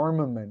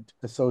Rearmament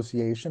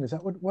Association. Is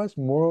that what it was?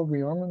 Moral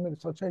Rearmament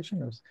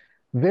Association? It was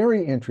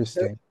very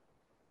interesting.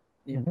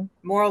 Yeah.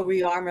 Moral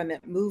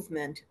rearmament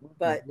movement,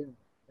 but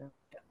yeah,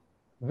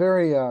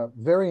 yeah.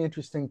 Very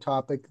interesting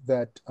topic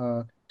that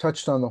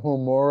touched on the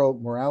whole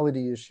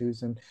morality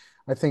issues, and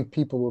I think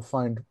people will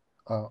find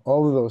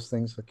all of those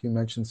things, like you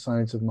mentioned,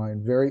 Science of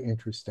Mind, very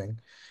interesting.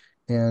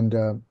 And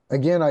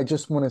again, I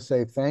just want to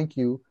say thank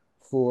you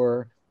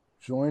for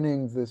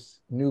joining this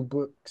New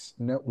Books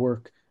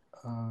Network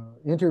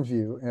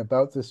interview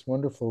about this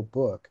wonderful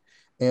book.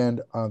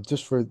 And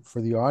just for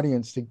the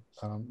audience to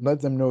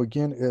let them know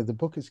again, the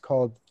book is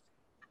called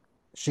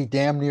She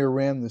Damn Near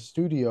Ran the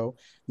Studio,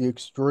 The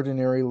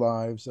Extraordinary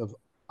Lives of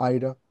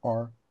Ida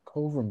R.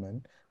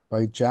 Koverman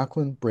by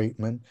Jacqueline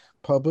Braitman,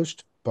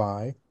 published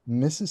by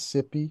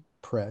Mississippi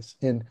Press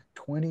in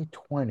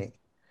 2020.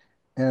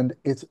 And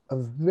it's a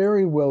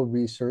very well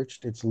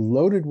researched, it's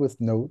loaded with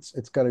notes,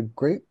 it's got a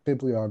great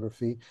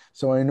bibliography.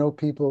 So I know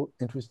people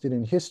interested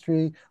in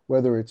history,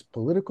 whether it's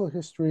political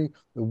history,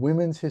 the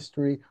women's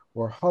history,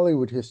 or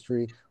Hollywood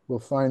history, will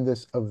find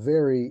this a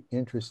very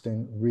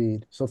interesting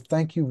read. So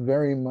thank you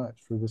very much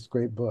for this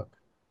great book.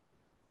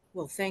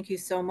 well, thank you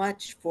so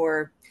much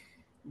for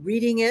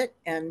reading it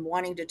and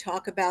wanting to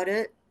talk about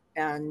it.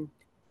 And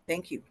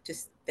thank you.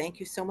 Just thank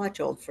you so much,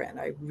 old friend.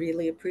 I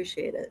really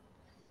appreciate it.